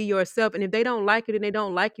absolutely be yourself. And if they don't like it, then they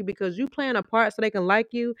don't like you because you playing a part so they can like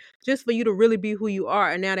you just for you to really be who you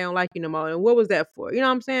are. And now they don't like you no more. And what was that for? You know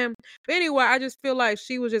what I'm saying? But anyway, I just feel like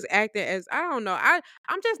she was just acting as I don't know.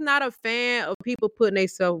 I'm just not a fan of people putting their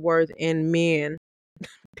self-worth in men.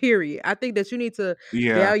 Period. I think that you need to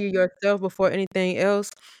Yeah. value yourself before anything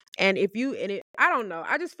else. And I don't know.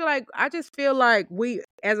 I just feel like we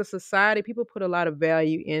as a society, people put a lot of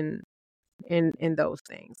value in those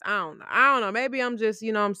things. I don't know. I don't know. Maybe I'm just,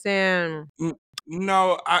 you know what I'm saying, N-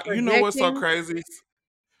 No, you know what's so projecting. crazy?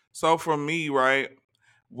 So for me, right,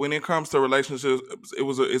 when it comes to relationships,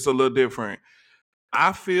 it's a little different.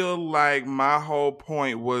 I feel like my whole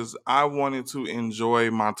point was I wanted to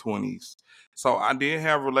enjoy my 20s. So I did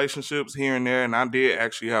have relationships here and there, and I did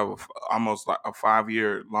actually have almost like a 5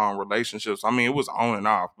 year long relationship. So, I mean, it was on and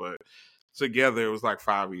off, but together it was like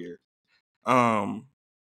 5 years. Um,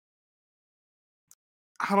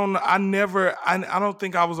 I don't know. I don't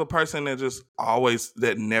think I was a person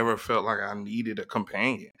that never felt like I needed a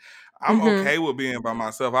companion. I'm Mhm. okay with being by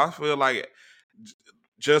myself. I feel like j-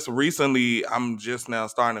 just recently, I'm just now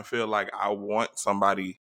starting to feel like I want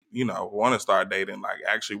somebody, want to start dating, like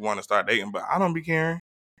actually want to start dating, but I don't be caring.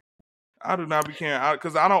 I do not be caring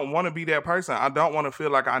because I don't want to be that person. I don't want to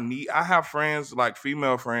feel like I have friends, like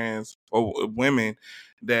female friends or women,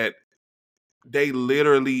 that they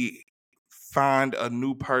literally find a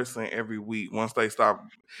new person every week once they stop.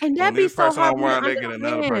 And When that be this so person hard for me to around, they get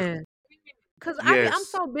another person. understand. Cause I'm Yes,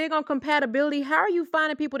 so big on compatibility. How are you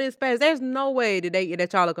finding people this fast? There's no way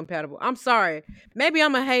that y'all are compatible. I'm sorry. Maybe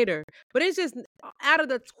I'm a hater, but it's just out of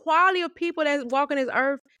the quality of people that's walking this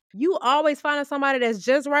earth, you always finding somebody that's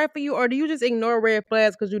just right for you, or do you just ignore red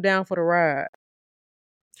flags because you down for the ride?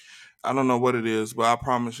 I don't know what it is, but I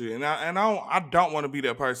promise you, I don't want to be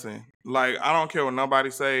that person. Like I don't care what nobody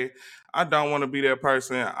say. I don't want to be that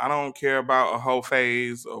person. I don't care about a whole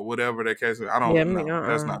phase or whatever the case is. I Yeah, don't me, know.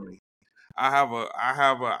 That's not me. I have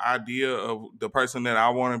a idea of the person that I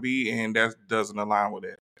want to be, and that doesn't align with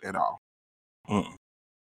it at all. Mm.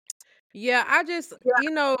 Yeah, I just,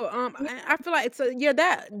 I feel like it's a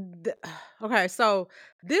yeah okay. So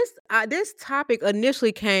this topic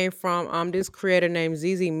initially came from this creator named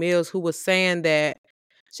ZZ Mills who was saying that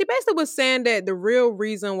she basically was saying that the real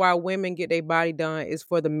reason why women get their body done is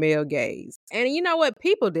for the male gaze. And you know what?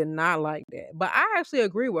 People did not like that. But I actually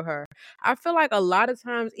agree with her. I feel like a lot of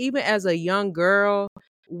times, even as a young girl,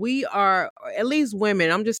 we are, or at least women,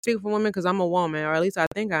 I'm just speaking for women because I'm a woman, or at least I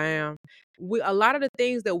think I am. A lot of the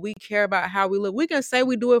things that we care about how we look, we can say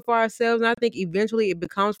we do it for ourselves, and I think eventually it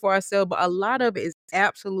becomes for ourselves, but a lot of it is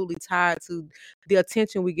absolutely tied to the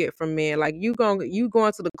attention we get from men. Like you going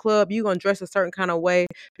to the club, you gonna dress a certain kind of way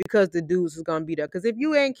because the dudes is gonna be there. Because if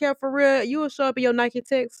you ain't care for real, you will show up in your Nike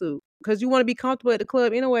tech suit. Because you want to be comfortable at the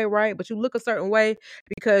club anyway, right? But you look a certain way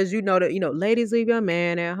because you know that, ladies leave your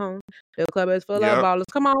man at home. The club is full of Yep. ballers.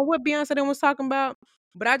 Come on, what Beyonce then was talking about?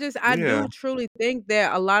 But I Yeah. do truly think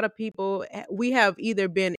that a lot of people, we have either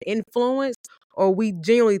been influenced or we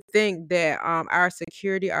genuinely think that our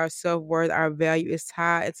security, our self-worth, our value is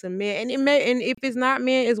tied to men. And if it's not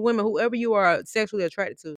men, it's women, whoever you are sexually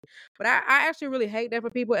attracted to. But I actually really hate that for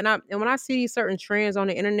people. And when I see these certain trends on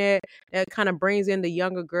the internet that kind of brings in the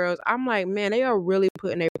younger girls, I'm like, man, they are really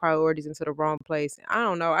putting their priorities into the wrong place. I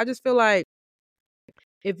don't know. I just feel like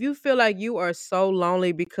if you feel like you are so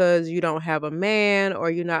lonely because you don't have a man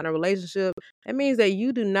or you're not in a relationship, that means that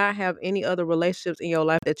you do not have any other relationships in your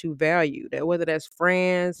life that you value. That whether that's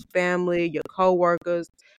friends, family, your coworkers,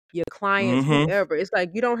 your clients, Mm-hmm. whoever. It's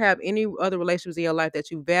like you don't have any other relationships in your life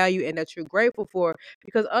that you value and that you're grateful for,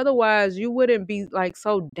 because otherwise you wouldn't be like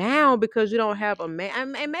so down because you don't have a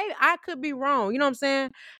man. And maybe I could be wrong, you know what I'm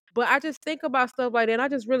saying? But I just think about stuff like that, and I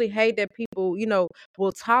just really hate that people,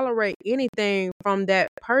 will tolerate anything from that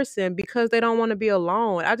person because they don't want to be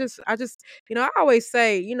alone. I just, I always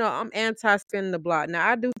say, I'm anti spinning the block. Now,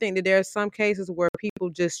 I do think that there are some cases where people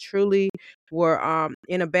just truly were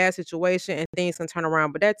in a bad situation and things can turn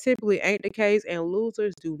around, but that typically ain't the case, and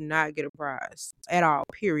losers do not get a prize at all.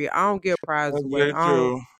 Period. I don't give prizes That's away. very I don't.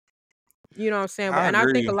 true. You know what I'm saying? I And I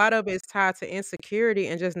think a agree. lot of it is tied to insecurity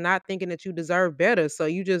and just not thinking that you deserve better. So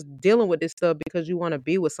you just dealing with this stuff because you want to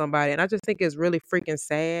be with somebody. And I just think it's really freaking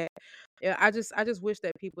sad. Yeah, I just wish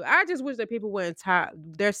that people wouldn't tie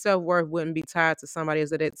their self-worth wouldn't be tied to somebody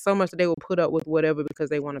else, that so much that they will put up with whatever because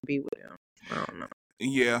they want to be with them. I don't know.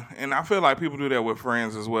 Yeah, and I feel like people do that with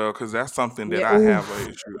friends as well, because that's something that Yeah. I have a Oof.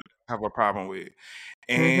 issue, have a problem with. Mhm.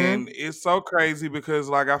 And it's so crazy because,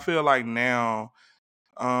 like, I feel like now,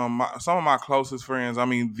 some of my closest friends, I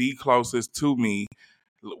mean, the closest to me,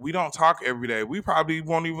 we don't talk every day. We probably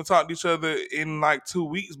won't even talk to each other in like 2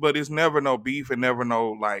 weeks, but it's never no beef and never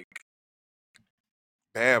no like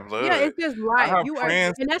bad Yeah, blood. it's just I life. have You are,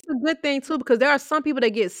 friends. and that's a good thing too, because there are some people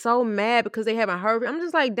that get so mad because they haven't heard. I'm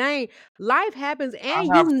just like, dang, life happens, I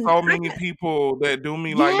and have so many people that do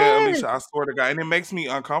me like that, yes, Alicia. I swear to God, and it makes me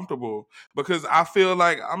uncomfortable because I feel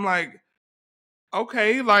like I'm like,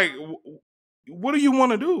 okay, like, what do you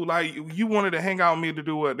want to do? Like, you wanted to hang out with me to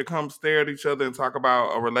do what? To come stare at each other and talk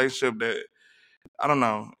about a relationship that I don't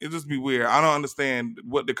know. It just be weird. I don't understand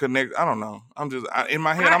what the connect. I don't know. In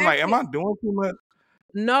my head. I I'm like, am actually I doing too much?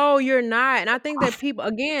 no, you're not, and I think that people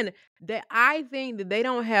again that I think that they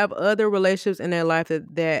don't have other relationships in their life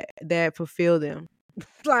that fulfill them.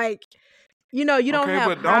 Like, you don't Okay,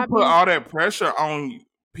 have but don't put hobbies. all that pressure on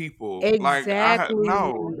people. Like Exactly.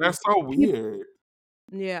 no, that's so weird.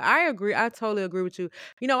 Yeah, I agree. I totally agree with you.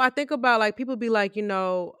 I think about like people be like,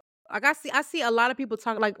 like I see a lot of people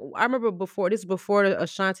talk like I remember before this is before the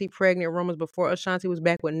Ashanti pregnant rumors, before Ashanti was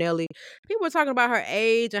back with Nelly. People were talking about her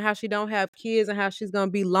age and how she don't have kids and how she's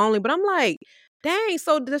gonna be lonely. But I'm like, dang,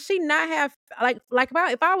 so does she not have like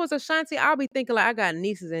if I was Ashanti, I'll be thinking like I got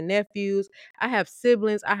nieces and nephews, I have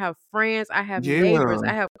siblings, I have friends, I have neighbors,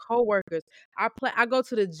 Yeah, I have coworkers. I go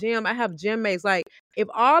to the gym, I have gym mates. Like if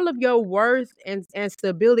all of your worth and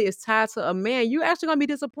stability is tied to a man, you're actually gonna be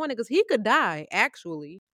disappointed because he could die,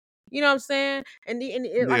 actually. You know what I'm saying? Like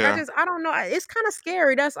yeah, I don't know. It's kind of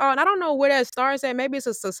scary. That's all. And I don't know where that starts at. Maybe it's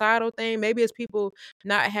a societal thing. Maybe it's people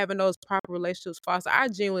not having those proper relationships fostered. I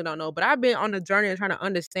genuinely don't know. But I've been on the journey of trying to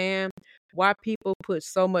understand why people put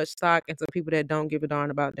so much stock into people that don't give a darn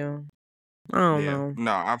about them. I don't yeah. know.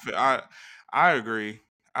 No, I agree.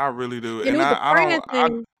 I really do. And And with the I don't. friend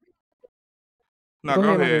thing, No, go go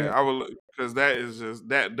ahead, my ahead. bad. I will because that is just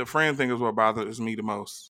that the friend thing is what bothers me the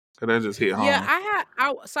most. Cause that just hit Yeah,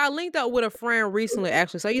 home. so I linked up with a friend recently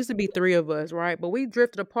actually. So it used to be three of us, right? But we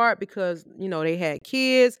drifted apart because, they had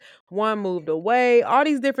kids, one moved away, all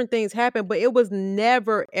these different things happened, but it was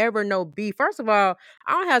never ever no beef. First of all,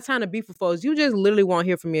 I don't have time to beef with folks. You just literally won't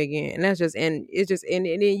hear from me again. And that's just and it's just and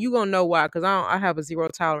then you gonna know why, because I have a zero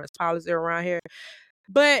tolerance policy around here.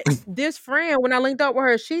 But this friend, when I linked up with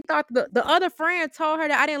her, she thought the other friend told her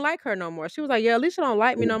that I didn't like her no more. She was like, "Yeah, Alicia don't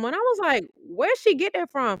like me no more." And I was like, "Where'd she get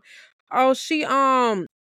that from?" Oh, she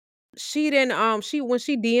didn't she when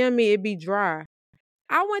she DM me, it'd be dry.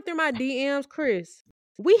 I went through my DMs, Chris.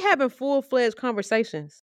 We having full-fledged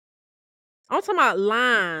conversations. I'm talking about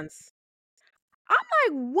lines. I'm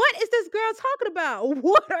like, what is this girl talking about?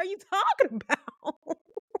 What are you talking about?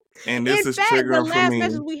 And In this is fact, the triggering for last me.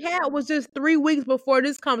 message we had was just 3 weeks before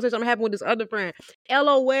this conversation I'm having with this other friend.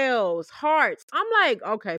 LOLs, hearts. I'm like,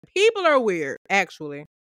 okay, people are weird, actually.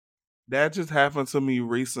 That just happened to me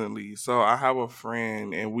recently. So I have a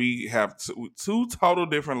friend, and we have two total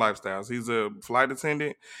different lifestyles. He's a flight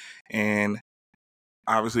attendant, and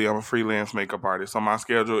obviously I'm a freelance makeup artist. So my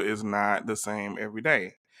schedule is not the same every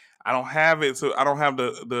day. I don't have it. So I don't have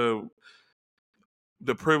the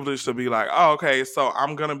privilege to be like, oh, okay, so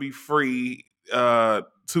I'm gonna be free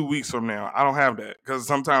 2 weeks from now. I don't have that because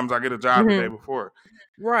sometimes I get a job the day before.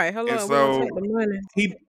 Right. And Hello, we're gonna so take the money.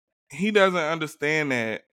 he doesn't understand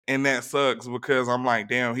that, and that sucks because I'm like,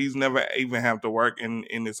 damn, he's never even have to work in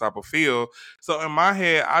this type of field. So in my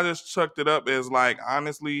head, I just chucked it up as like,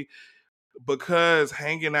 honestly, because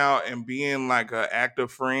hanging out and being like an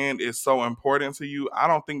active friend is so important to you, I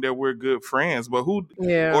don't think that we're good friends. But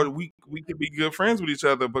Yeah. we can be good friends with each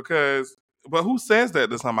other but who says that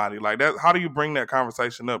to somebody like that? How do you bring that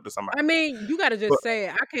conversation up to somebody? I mean, you gotta But just say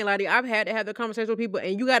it. I can't lie to you. I've had to have the conversation with people,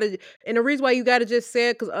 and the reason why you gotta just say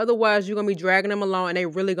it, because otherwise you're gonna be dragging them along, and they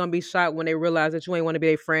really gonna be shocked when they realize that you ain't want to be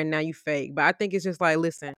their friend. Now you fake. But I think it's just like,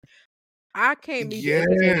 listen, I can't meet the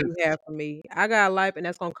expectations yes, you have for me. I got a life, and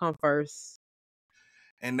that's gonna come first.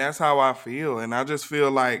 and that's how I feel, and I just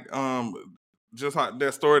feel like just like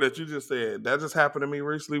that story that you just said, that just happened to me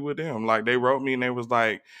recently with them. Like they wrote me and they was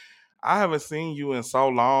like, I haven't seen you in so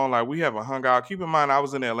long. Like we haven't hung out. Keep in mind, I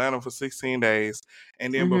was in Atlanta for 16 days,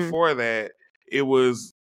 and then Hmm. before that, it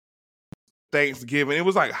was Thanksgiving. It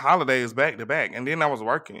was like holidays back to back, and then I was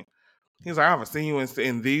working. He's like, I haven't seen you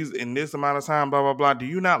in this amount of time. Blah blah blah. Do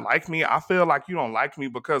you not like me? I feel like you don't like me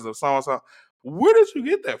because of so and so. Where did you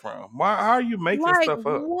get that from? Why how are you making Like, stuff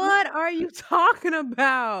up? what are you talking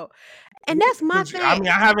about? And that's my I thing. mean,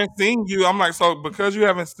 I haven't seen you. I'm like, so because you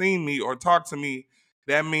haven't seen me or talked to me,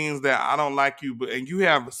 that means that I don't like you. But and you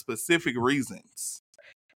have specific reasons.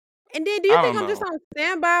 And then do you I think don't I'm just know. on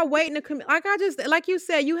standby waiting to come? Like I just like you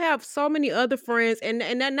said, you have so many other friends, and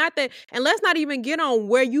that not that. And let's not even get on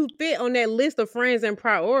where you fit on that list of friends in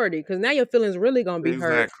priority, because now your feelings really gonna be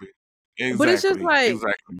hurt. Exactly. But it's just Exactly. like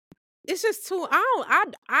Exactly. it's just too.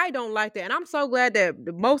 I don't like that, and I'm so glad that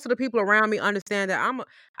most of the people around me understand that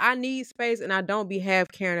I need space, and I don't be half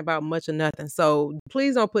caring about much or nothing. So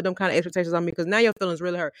please don't put them kind of expectations on me, because now your feelings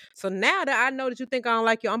really hurt. So now that I know that you think I don't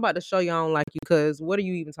like you, I'm about to show you I don't like you. Because what are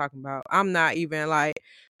you even talking about? I'm not even like,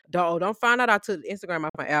 don't find out I took Instagram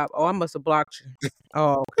off my app. Oh, I must have blocked you.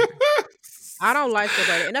 Oh, okay. I don't like stuff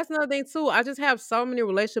like that. And that's another thing too. I just have so many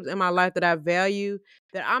relationships in my life that I value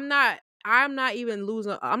that I'm not even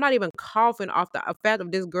losing I'm not even coughing off the fact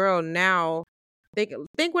of this girl now. Think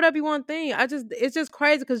whatever you want to think. It's just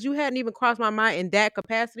crazy because you hadn't even crossed my mind in that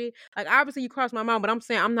capacity. Like obviously you crossed my mind, but I'm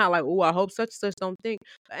saying I'm not like, oh, I hope such and such don't think.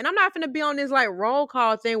 And I'm not gonna be on this like roll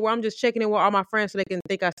call thing where I'm just checking in with all my friends so they can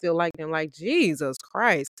think I still like them. Like Jesus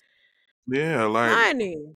Christ. Yeah, like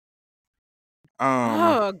Honey.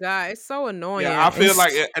 um Oh God, it's so yeah, I annoying. feel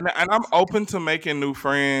like and I'm open to making new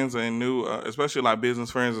friends and new especially like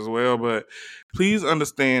business friends as well, but please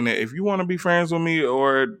understand that if you want to be friends with me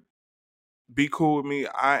or be cool with me,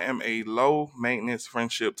 I am a low maintenance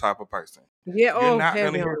friendship type of person. Yeah, You're oh, not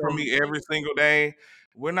going to heavy hear on from them. me every single day.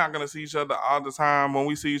 We're not going to see each other all the time. When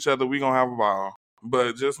we see each other, we're going to have a ball.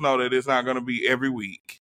 But just know that it's not going to be every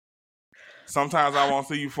week. Sometimes I won't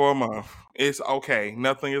see you for a month. It's okay.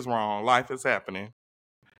 Nothing is wrong. Life is happening.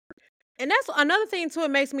 And that's another thing too.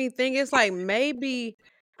 It makes me think it's like maybe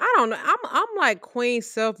I don't know. I'm like queen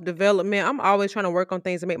self development. I'm always trying to work on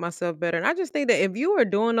things to make myself better. And I just think that if you are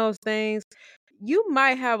doing those things, you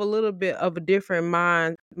might have a little bit of a different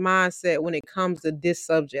mindset when it comes to this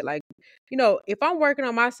subject. Like, if I'm working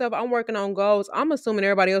on myself, I'm working on goals. I'm assuming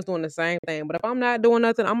everybody else doing the same thing. But if I'm not doing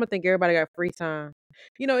nothing, I'm gonna think everybody got free time.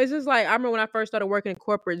 It's just like I remember when I first started working in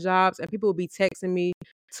corporate jobs and people would be texting me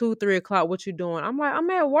 2, 3 o'clock, what you doing? I'm like, I'm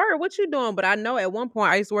at work. What you doing? But I know at one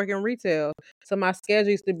point I used to work in retail. So my schedule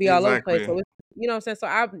used to be all over the place. Exactly. So it's, what I'm saying? So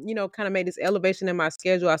I've, kind of made this elevation in my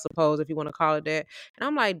schedule, I suppose, if you want to call it that. And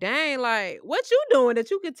I'm like, dang, like, what you doing that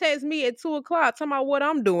you could text me at 2 o'clock talking about what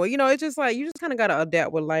I'm doing? It's just like you just kind of gotta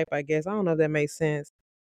adapt with life, I guess. I don't know if that makes sense.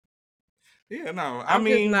 Yeah, no. I I'm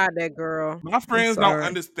just mean, not that girl. my I'm friends don't sorry.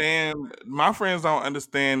 understand. My friends don't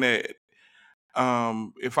understand that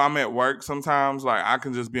if I'm at work sometimes, like I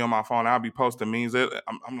can just be on my phone. I'll be posting memes.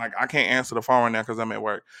 I'm like, I can't answer the phone right now because I'm at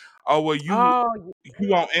work. Oh, well, Oh,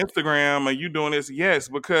 you on Instagram and you doing this? Yes,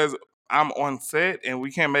 because I'm on set and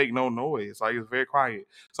we can't make no noise. Like it's very quiet.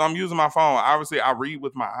 So I'm using my phone. Obviously, I read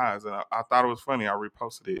with my eyes, and I thought it was funny. I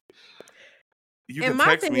reposted it. You and can my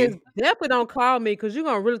text thing is me. definitely don't call me because you're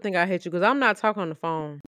gonna really think I hate you because I'm not talking on the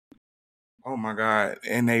phone. Oh my god!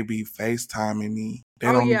 And they be FaceTiming me. They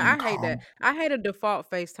Oh don't yeah, even I hate call that. I hate a default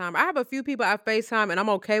FaceTime. I have a few people I FaceTime and I'm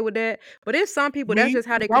okay with that. But it's some people that's me. just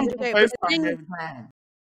how they I'm doing communicate. But the FaceTime thing is, every time.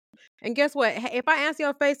 and guess what? If I answer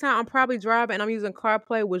your FaceTime, I'm probably driving and I'm using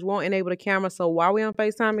CarPlay, which won't enable the camera. So why are we on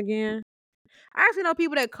FaceTime again? I actually know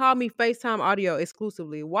people that call me FaceTime audio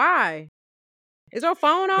exclusively. Why? Is your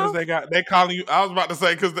phone Because off? they calling you. I was about to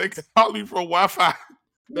say because they calling you for Wi-Fi.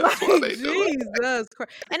 That's why Like, they do it. Jesus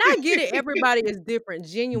Christ. And I get it, everybody is different,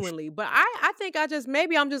 genuinely. But I think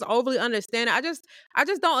maybe I'm just overly understanding. I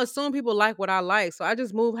just don't assume people like what I like. So I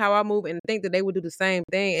just move how I move and think that they would do the same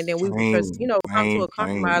thing. And then we would just, Same, come to a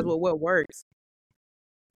compromise same, with what works.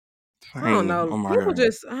 I don't same. know. Oh my People god.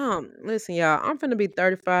 just listen, y'all. I'm finna be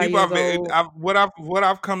 35 People, years old. what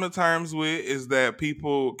I've come to terms with is that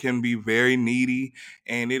people can be very needy,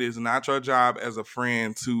 and it is not your job as a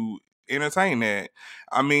friend to entertain that.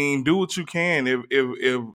 I mean, do what you can.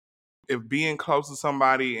 If being close to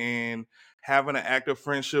somebody and having an active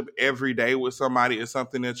friendship every day with somebody is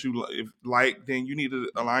something that you like, then you need to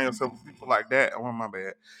align yourself with people like that. Oh, my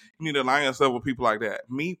bad. You need to align yourself with people like that.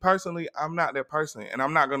 Me personally, I'm not that person, and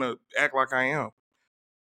I'm not gonna act like I am.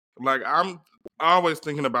 Like, I'm always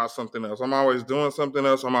thinking about something else. I'm always doing something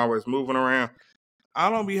else. I'm always moving around. I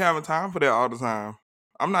don't be having time for that all the time.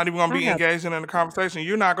 I'm not even gonna I be have engaging in the conversation.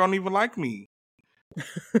 You're not gonna even like me.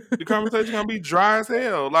 The conversation gonna be dry as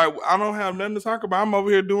hell. Like, I don't have nothing to talk about. I'm over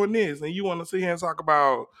here doing this, and you want to sit here and talk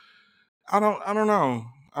about? I don't know.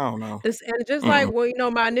 I don't know. this, and just like, Mm-mm.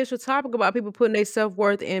 well, my initial topic about people putting their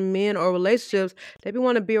self-worth in men or relationships, they be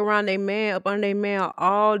want to be around their man, up under their man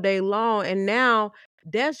all day long. And now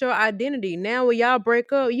that's your identity. Now when y'all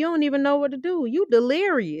break up, you don't even know what to do. You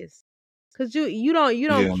delirious. Cause you don't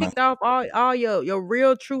Yeah, man. kicked off all your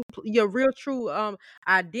real true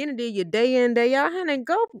identity, your day in, day out. Honey,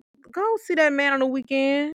 go see that man on the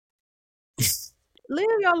weekend. Live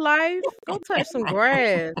your life. Go touch some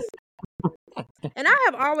grass. And I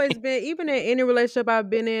have always been, even in any relationship I've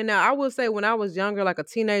been in. Now, I will say, when I was younger, like a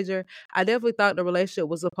teenager, I definitely thought the relationship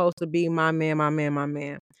was supposed to be my man, my man, my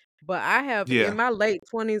man. But I have, in Yeah, my late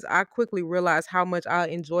 20s, I quickly realized how much I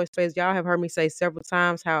enjoy space. Y'all have heard me say several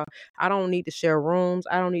times how I don't need to share rooms.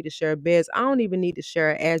 I don't need to share beds. I don't even need to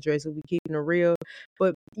share an address if we keeping it real.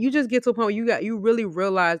 But you just get to a point where you really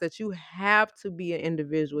realize that you have to be an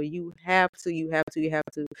individual. You have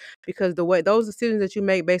to. Because the way those decisions that you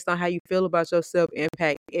make based on how you feel about yourself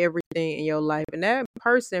impact everything in your life. And that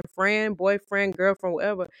person, friend, boyfriend, girlfriend,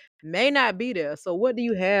 whatever, may not be there. So what do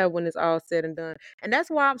you have when it's all said and done? And that's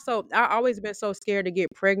why I always been so scared to get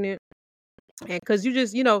pregnant. And because you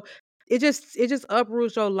just, it just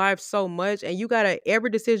uproots your life so much. And you gotta, every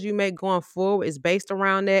decision you make going forward is based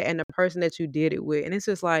around that and the person that you did it with. And it's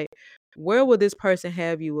just like, where will this person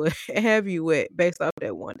have you have you at based off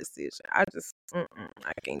that one decision? I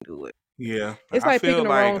can't do it. yeah. It's I like feel picking the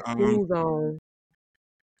like wrong shoes on.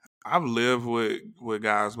 I've lived with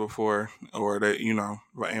guys before, or that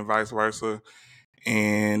and vice versa,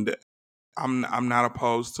 and I'm not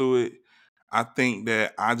opposed to it. I think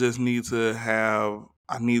that I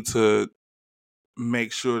need to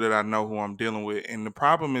make sure that I know who I'm dealing with. And the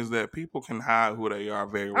problem is that people can hide who they are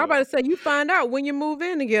very I was about well. to say, you find out when you move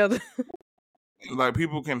in together. Like,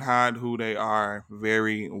 people can hide who they are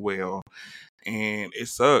very well. And it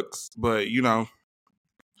sucks. But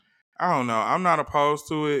I don't know. I'm not opposed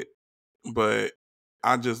to it, but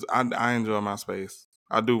I enjoy my space.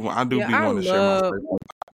 I do Yeah, be I wanting to share my love. space.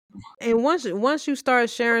 And once you start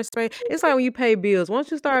sharing space, it's like when you pay bills. Once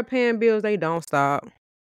you start paying bills, they don't stop.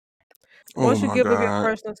 Oh Once you my give up your God.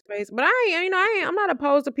 personal space. But I'm not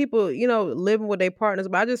opposed to people, living with their partners,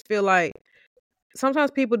 but I just feel like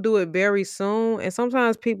sometimes people do it very soon, and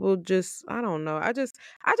sometimes people just, I don't know. I just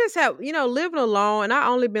have, living alone, and I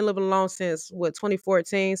only been living alone since what,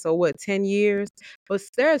 2014, so what, 10 years. But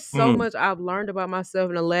there's so Mm, much I've learned about myself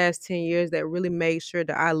in the last 10 years that really made sure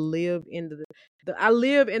that I live in I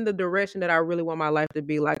live in the direction that I really want my life to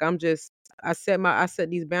be. Like, I set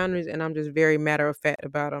these boundaries, and I'm just very matter of fact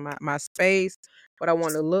about them. My space, what I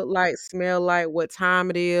want to look like, smell like, what time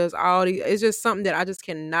it is, all these. It's just something that I just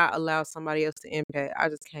cannot allow somebody else to impact. I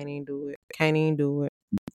just can't even do it. Can't even do it.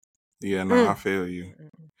 yeah, no, I Mm, feel you. mm,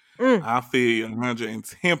 mm, I feel you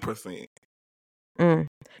 110%. mm.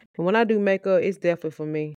 And when I do makeup, it's definitely for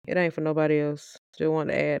me. It ain't for nobody else. Just want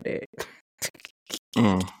to add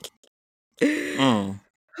Mm, that. mm.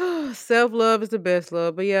 Self love is the best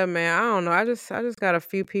love. But yeah, man, I don't know. I just got a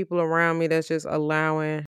few people around me that's just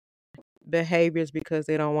allowing behaviors because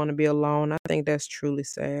they don't want to be alone. I think that's truly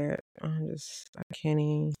sad. I can't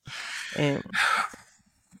even. And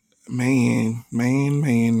Man, man,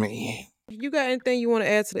 man, man. you got anything you want to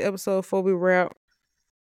add to the episode before we wrap?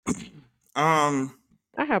 Um,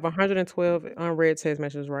 I have 112 unread text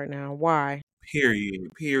messages right now. Why?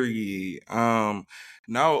 period.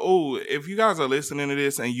 No. Oh, if you guys are listening to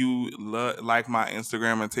this and you like my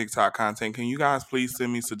Instagram and TikTok content, can you guys please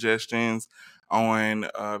send me suggestions on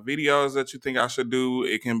videos that you think I should do?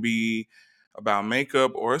 It can be about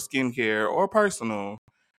makeup or skincare or personal.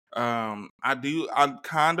 I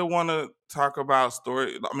kind of want to talk about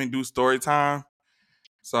story. I mean, do story time.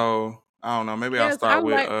 So I don't know. Maybe I'll Yes, start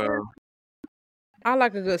with I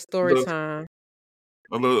like a good story little, time,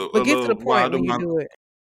 a little, but a get to the little. While I point do when you my. do it.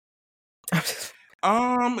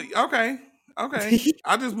 Okay, okay.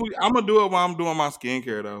 I'm gonna do it while I'm doing my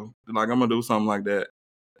skincare though. Like I'm gonna do something like that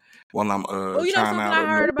while I'm Well, you know trying something out I a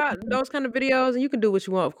new. heard about those kind of videos, and you can do what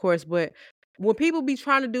you want, of course, but when people be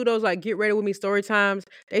trying to do those like get ready with me story times,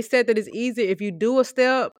 they said that it's easier if you do a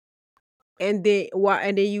step and then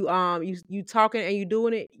you talking and you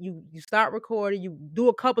doing it, you start recording, you do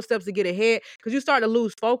a couple steps to get ahead because you start to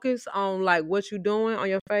lose focus on like what you're doing on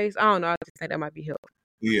your face. I don't know. I just think that might be helpful.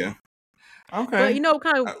 Yeah. But Okay. you know,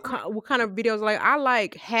 Uh, what kind of videos like I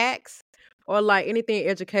like hacks or like anything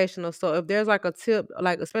educational. So if there's like a tip,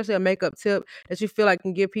 like especially a makeup tip that you feel like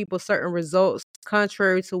can give people certain results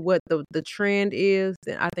contrary to what the trend is,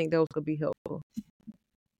 then I think those could be helpful.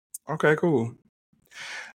 Okay. Cool.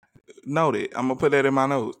 Noted. I'm gonna put that in my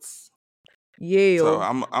notes. So Yeah.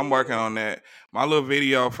 I'm working on that. My little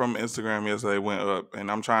video from Instagram yesterday went up,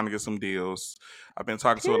 and I'm trying to get some deals. I've been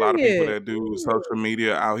talking to a lot of people Period. that do social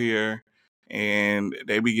media out here, and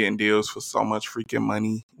they be getting deals for so much freaking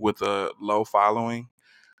money with a low following.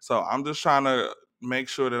 So I'm just trying to make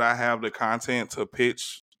sure that I have the content to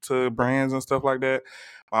pitch to brands and stuff like that.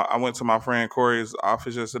 I went to my friend Corey's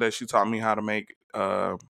office yesterday. She taught me how to make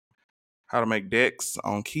decks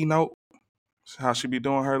on Keynote, how she be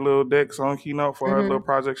doing her little decks on Keynote for her little Mhm.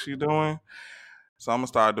 project she's doing. So I'm gonna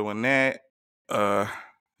start doing that. Uh,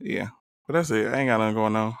 yeah, but that's it. I ain't got nothing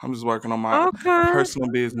going on. I'm just working on my Okay. personal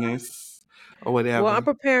business or Well, I'm whatever.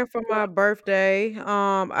 preparing for my birthday.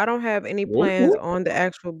 I don't have any Whoop, plans whoop. on the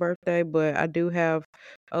actual birthday, but I do have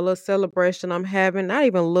a little celebration I'm having. Not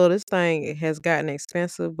even little. This thing has gotten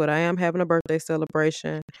expensive, but I am having a birthday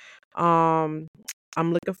celebration. Um,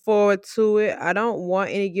 I'm looking forward to it. I don't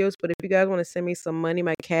want any gifts, but if you guys want to send me some money,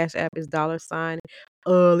 my cash app is $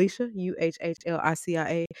 Alicia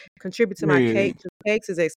UHHLICIA. Contribute to my Period. cake. The cakes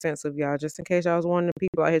is expensive, y'all. Just in case y'all was wondering,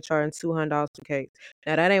 people out here charging $200 for cakes.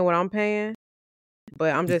 Now that ain't what I'm paying.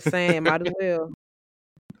 But I'm just saying, might as well.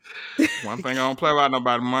 One thing I don't play about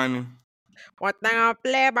nobody money. One thing I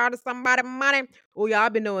play about is somebody money. Oh, y'all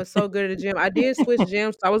been doing so good at the gym. I did switch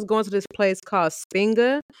gyms. So I was going to this place called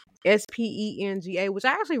Spenga, Spenga, which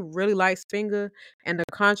I actually really like Spenga. And the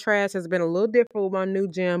contrast has been a little different with my new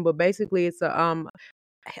gym, but basically it's a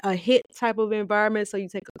hit type of environment. So you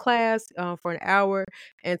take a class for an hour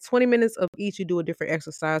and 20 minutes of each you do a different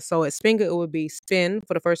exercise. So at Spenga it would be spin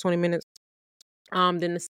for the first 20 minutes. Then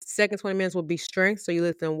the second 20 minutes will be strength, so you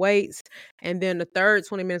lifting weights, and then the third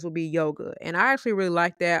 20 minutes will be yoga. And I actually really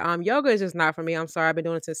like that. Yoga is just not for me. I'm sorry, I've been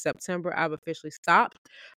doing it since September. I've officially stopped.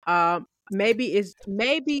 Maybe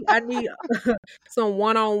I need some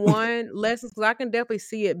one-on-one lessons because I can definitely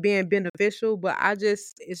see it being beneficial, but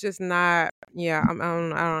it's just not. Yeah, I don't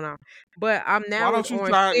know. But I'm now with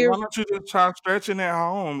Orange Why Theory. don't you just try stretching at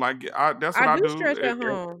home? Like that's I what I do do. stretch at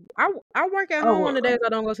home. I work at home Oh, on the days I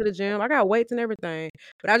don't go to the gym. I got weights and everything,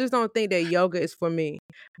 but I just don't think that yoga is for me.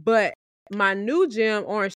 But my new gym,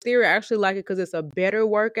 Orange Theory, I actually like it because it's a better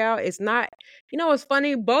workout. It's not, it's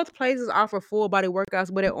funny. Both places offer full body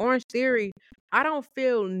workouts, but at Orange Theory, I don't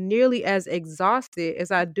feel nearly as exhausted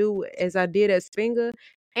as I did at Spenga.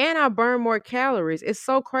 And I burn more calories. It's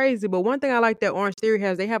so crazy. But one thing I like that Orange Theory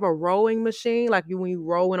has, they have a rowing machine, like when you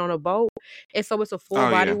rowing on a boat. And so it's a full oh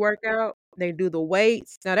body yeah. workout. They do the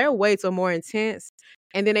weights. Now their weights are more intense.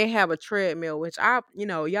 And then they have a treadmill, which y'all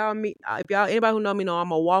meet if y'all anybody who know me know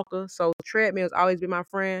I'm a walker. So treadmill's always been my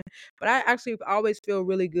friend. But I actually always feel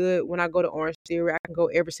really good when I go to Orange Theory. I can go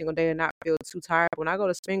every single day and not feel too tired. When I go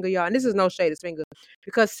to Spenga, y'all, and this is no shade to Spenga,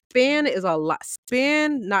 because spin is a lot.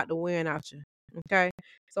 Spin, not the win out you. Okay.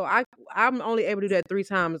 So I'm only able to do that 3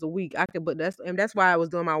 times a week. That's why I was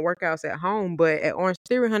doing my workouts at home. But at Orange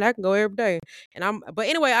Theory, honey, I can go every day. But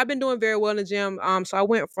anyway, I've been doing very well in the gym. So I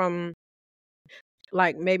went from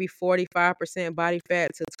like maybe 45% body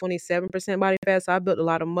fat to 27% body fat. So I built a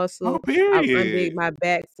lot of Oh, muscle. I've undid period. my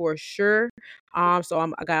back for sure.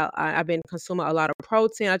 So I've been consuming a lot of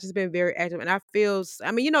protein. I've just been very active, and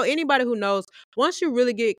anybody who knows, once you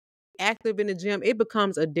really get active in the gym, it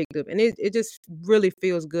becomes addictive, and it just really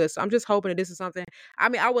feels good. So I'm just hoping that this is something.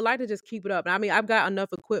 I would like to just keep it up. I've got enough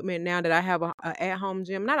equipment now that I have a at home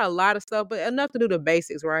gym. Not a lot of stuff, but enough to do the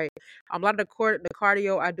basics, right? A lot of the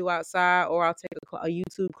cardio I do outside, or I'll take a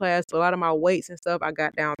YouTube class. So a lot of my weights and stuff I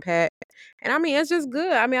got down pat, and it's just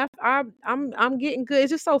good. I'm getting good.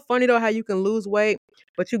 It's just so funny though how you can lose weight,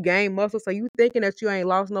 but you gain muscle. So you thinking that you ain't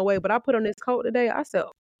lost no weight, but I put on this coat today. I said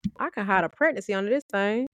I can hide a pregnancy under this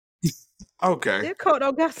thing. Okay. That coat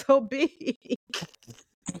don't got so big.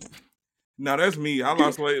 No, that's me. I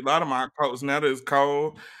lost weight. A lot of my coats now that it's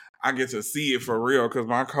cold, I get to see it for real because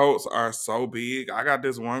my coats are so big. I got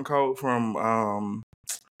this one coat from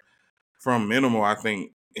Minimal, I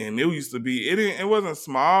think, and it used to be it wasn't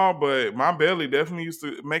small, but my belly definitely used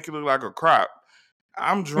to make it look like a crop.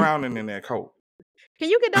 I'm drowning in that coat. Can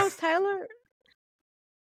you get those tailored?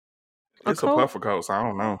 It's a coat? puffer coat, so I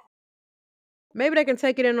don't know. Maybe they can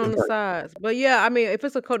take it in on the sides. But yeah, I mean, if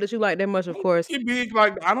it's a coat that you like that much, of course. It big,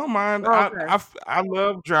 like I don't mind. Oh, okay. I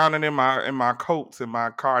love drowning in my coats and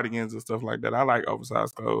my cardigans and stuff like that. I like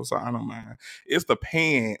oversized clothes, so I don't mind. It's the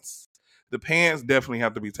pants. The pants definitely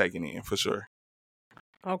have to be taken in for sure.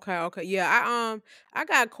 Okay. Yeah, I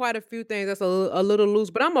got quite a few things that's a little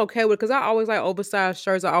loose, but I'm okay with it because I always like oversized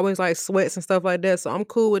shirts. I always like sweats and stuff like that, so I'm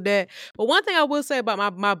cool with that. But one thing I will say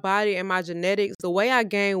about my body and my genetics, the way I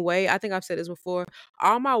gain weight, I think I've said this before,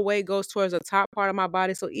 all my weight goes towards the top part of my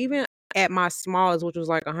body. So even at my smallest, which was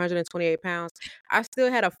like 128 pounds, I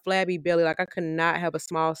still had a flabby belly. Like I could not have a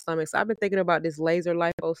small stomach. So I've been thinking about this laser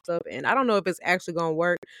lipo stuff, and I don't know if it's actually gonna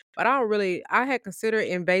work. But I had considered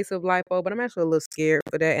invasive lipo, but I'm actually a little scared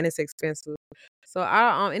for that, and it's expensive. So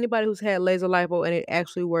anybody who's had laser lipo and it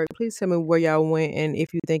actually worked, please tell me where y'all went and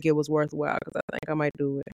if you think it was worthwhile, because I think I might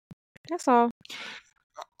do it. That's all.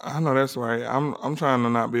 I know that's right. I'm trying to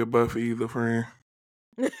not be a Buffy either, friend.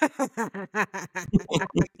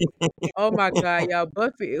 Oh my God, y'all.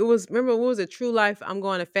 Buffy, remember what was it? True Life, I'm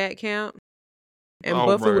going to fat camp. And Oh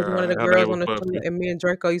Buffy my was one of the god, her name girls was on the show, Buffy. and me and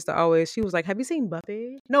Draco used to always, she was like, "Have you seen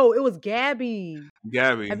Buffy?" No, it was Gabby. Have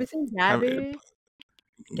Gabby. you seen Have Gabby?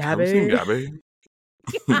 have you seen Gabby. Gabby?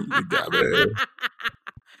 Gabby.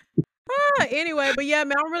 Anyway, but yeah,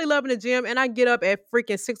 man, I'm really loving the gym, and I get up at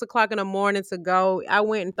freaking 6 o'clock in the morning to go. I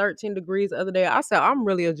went in 13 degrees the other day. I said I'm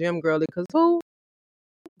really a gym girly because who?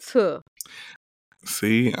 Tuh.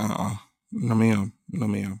 See, no ma'am, no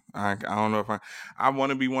ma'am. I don't know if I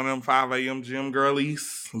want to be one of them 5 a.m. gym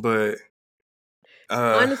girlies, but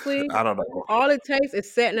Honestly, I don't know. all it takes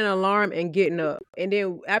is setting an alarm and getting up, and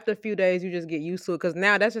then after a few days, you just get used to it. Because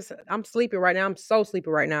now that's just I'm sleepy right now. I'm so sleepy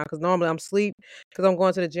right now because normally I'm sleep because I'm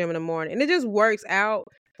going to the gym in the morning, and it just works out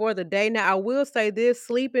for the day. Now I will say this: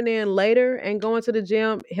 sleeping in later and going to the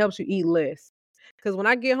gym helps you eat less. Because when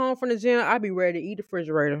I get home from the gym, I be ready to eat the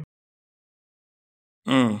refrigerator.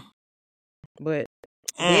 Mm, But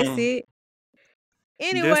that's mm. it.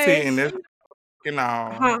 That's it, and Anyways, that's you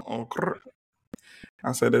huh? know.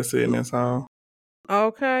 I said that's it, and that's all.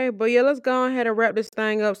 Okay, but yeah, let's go ahead and wrap this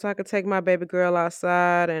thing up so I can take my baby girl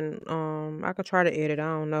outside and I could try to edit. I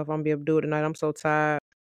don't know if I'm gonna be able to do it tonight. I'm so tired.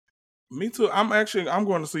 Me too. I'm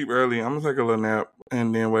going to sleep early. I'm gonna take a little nap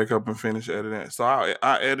and then wake up and finish editing. So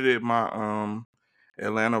I edited my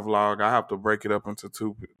Atlanta vlog. I have to break it up into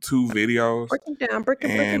two videos, Break it down, break it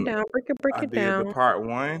and down, break I it did the down. part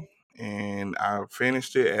 1, and I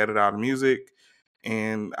finished it, added all the music,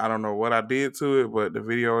 and I don't know what I did to it, but the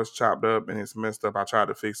video is chopped up and it's messed up. I tried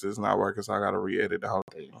to fix it, it's not working, so I got to re-edit the whole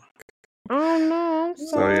thing. Oh no, I'm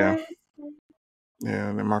So yeah, sorry.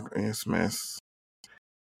 and then it's a mess.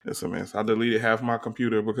 It's a mess. I deleted half my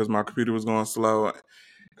computer because my computer was going slow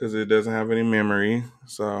because it doesn't have any memory.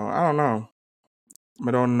 So I don't know. I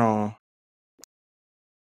don't know.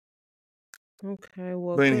 Okay,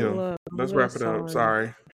 well, But good anywho, luck. I'm let's really wrap it up. sorry.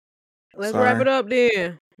 Sorry. Let's wrap Sorry. it up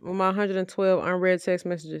then with my 112 unread text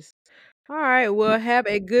messages. All right, well, have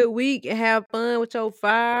a good week and have fun with your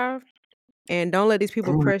 5. And don't let these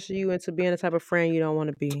people pressure you into being the type of friend you don't want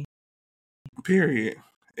to be. Period.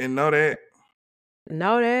 And know that.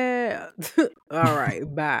 Know that. All right,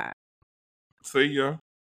 bye. See ya.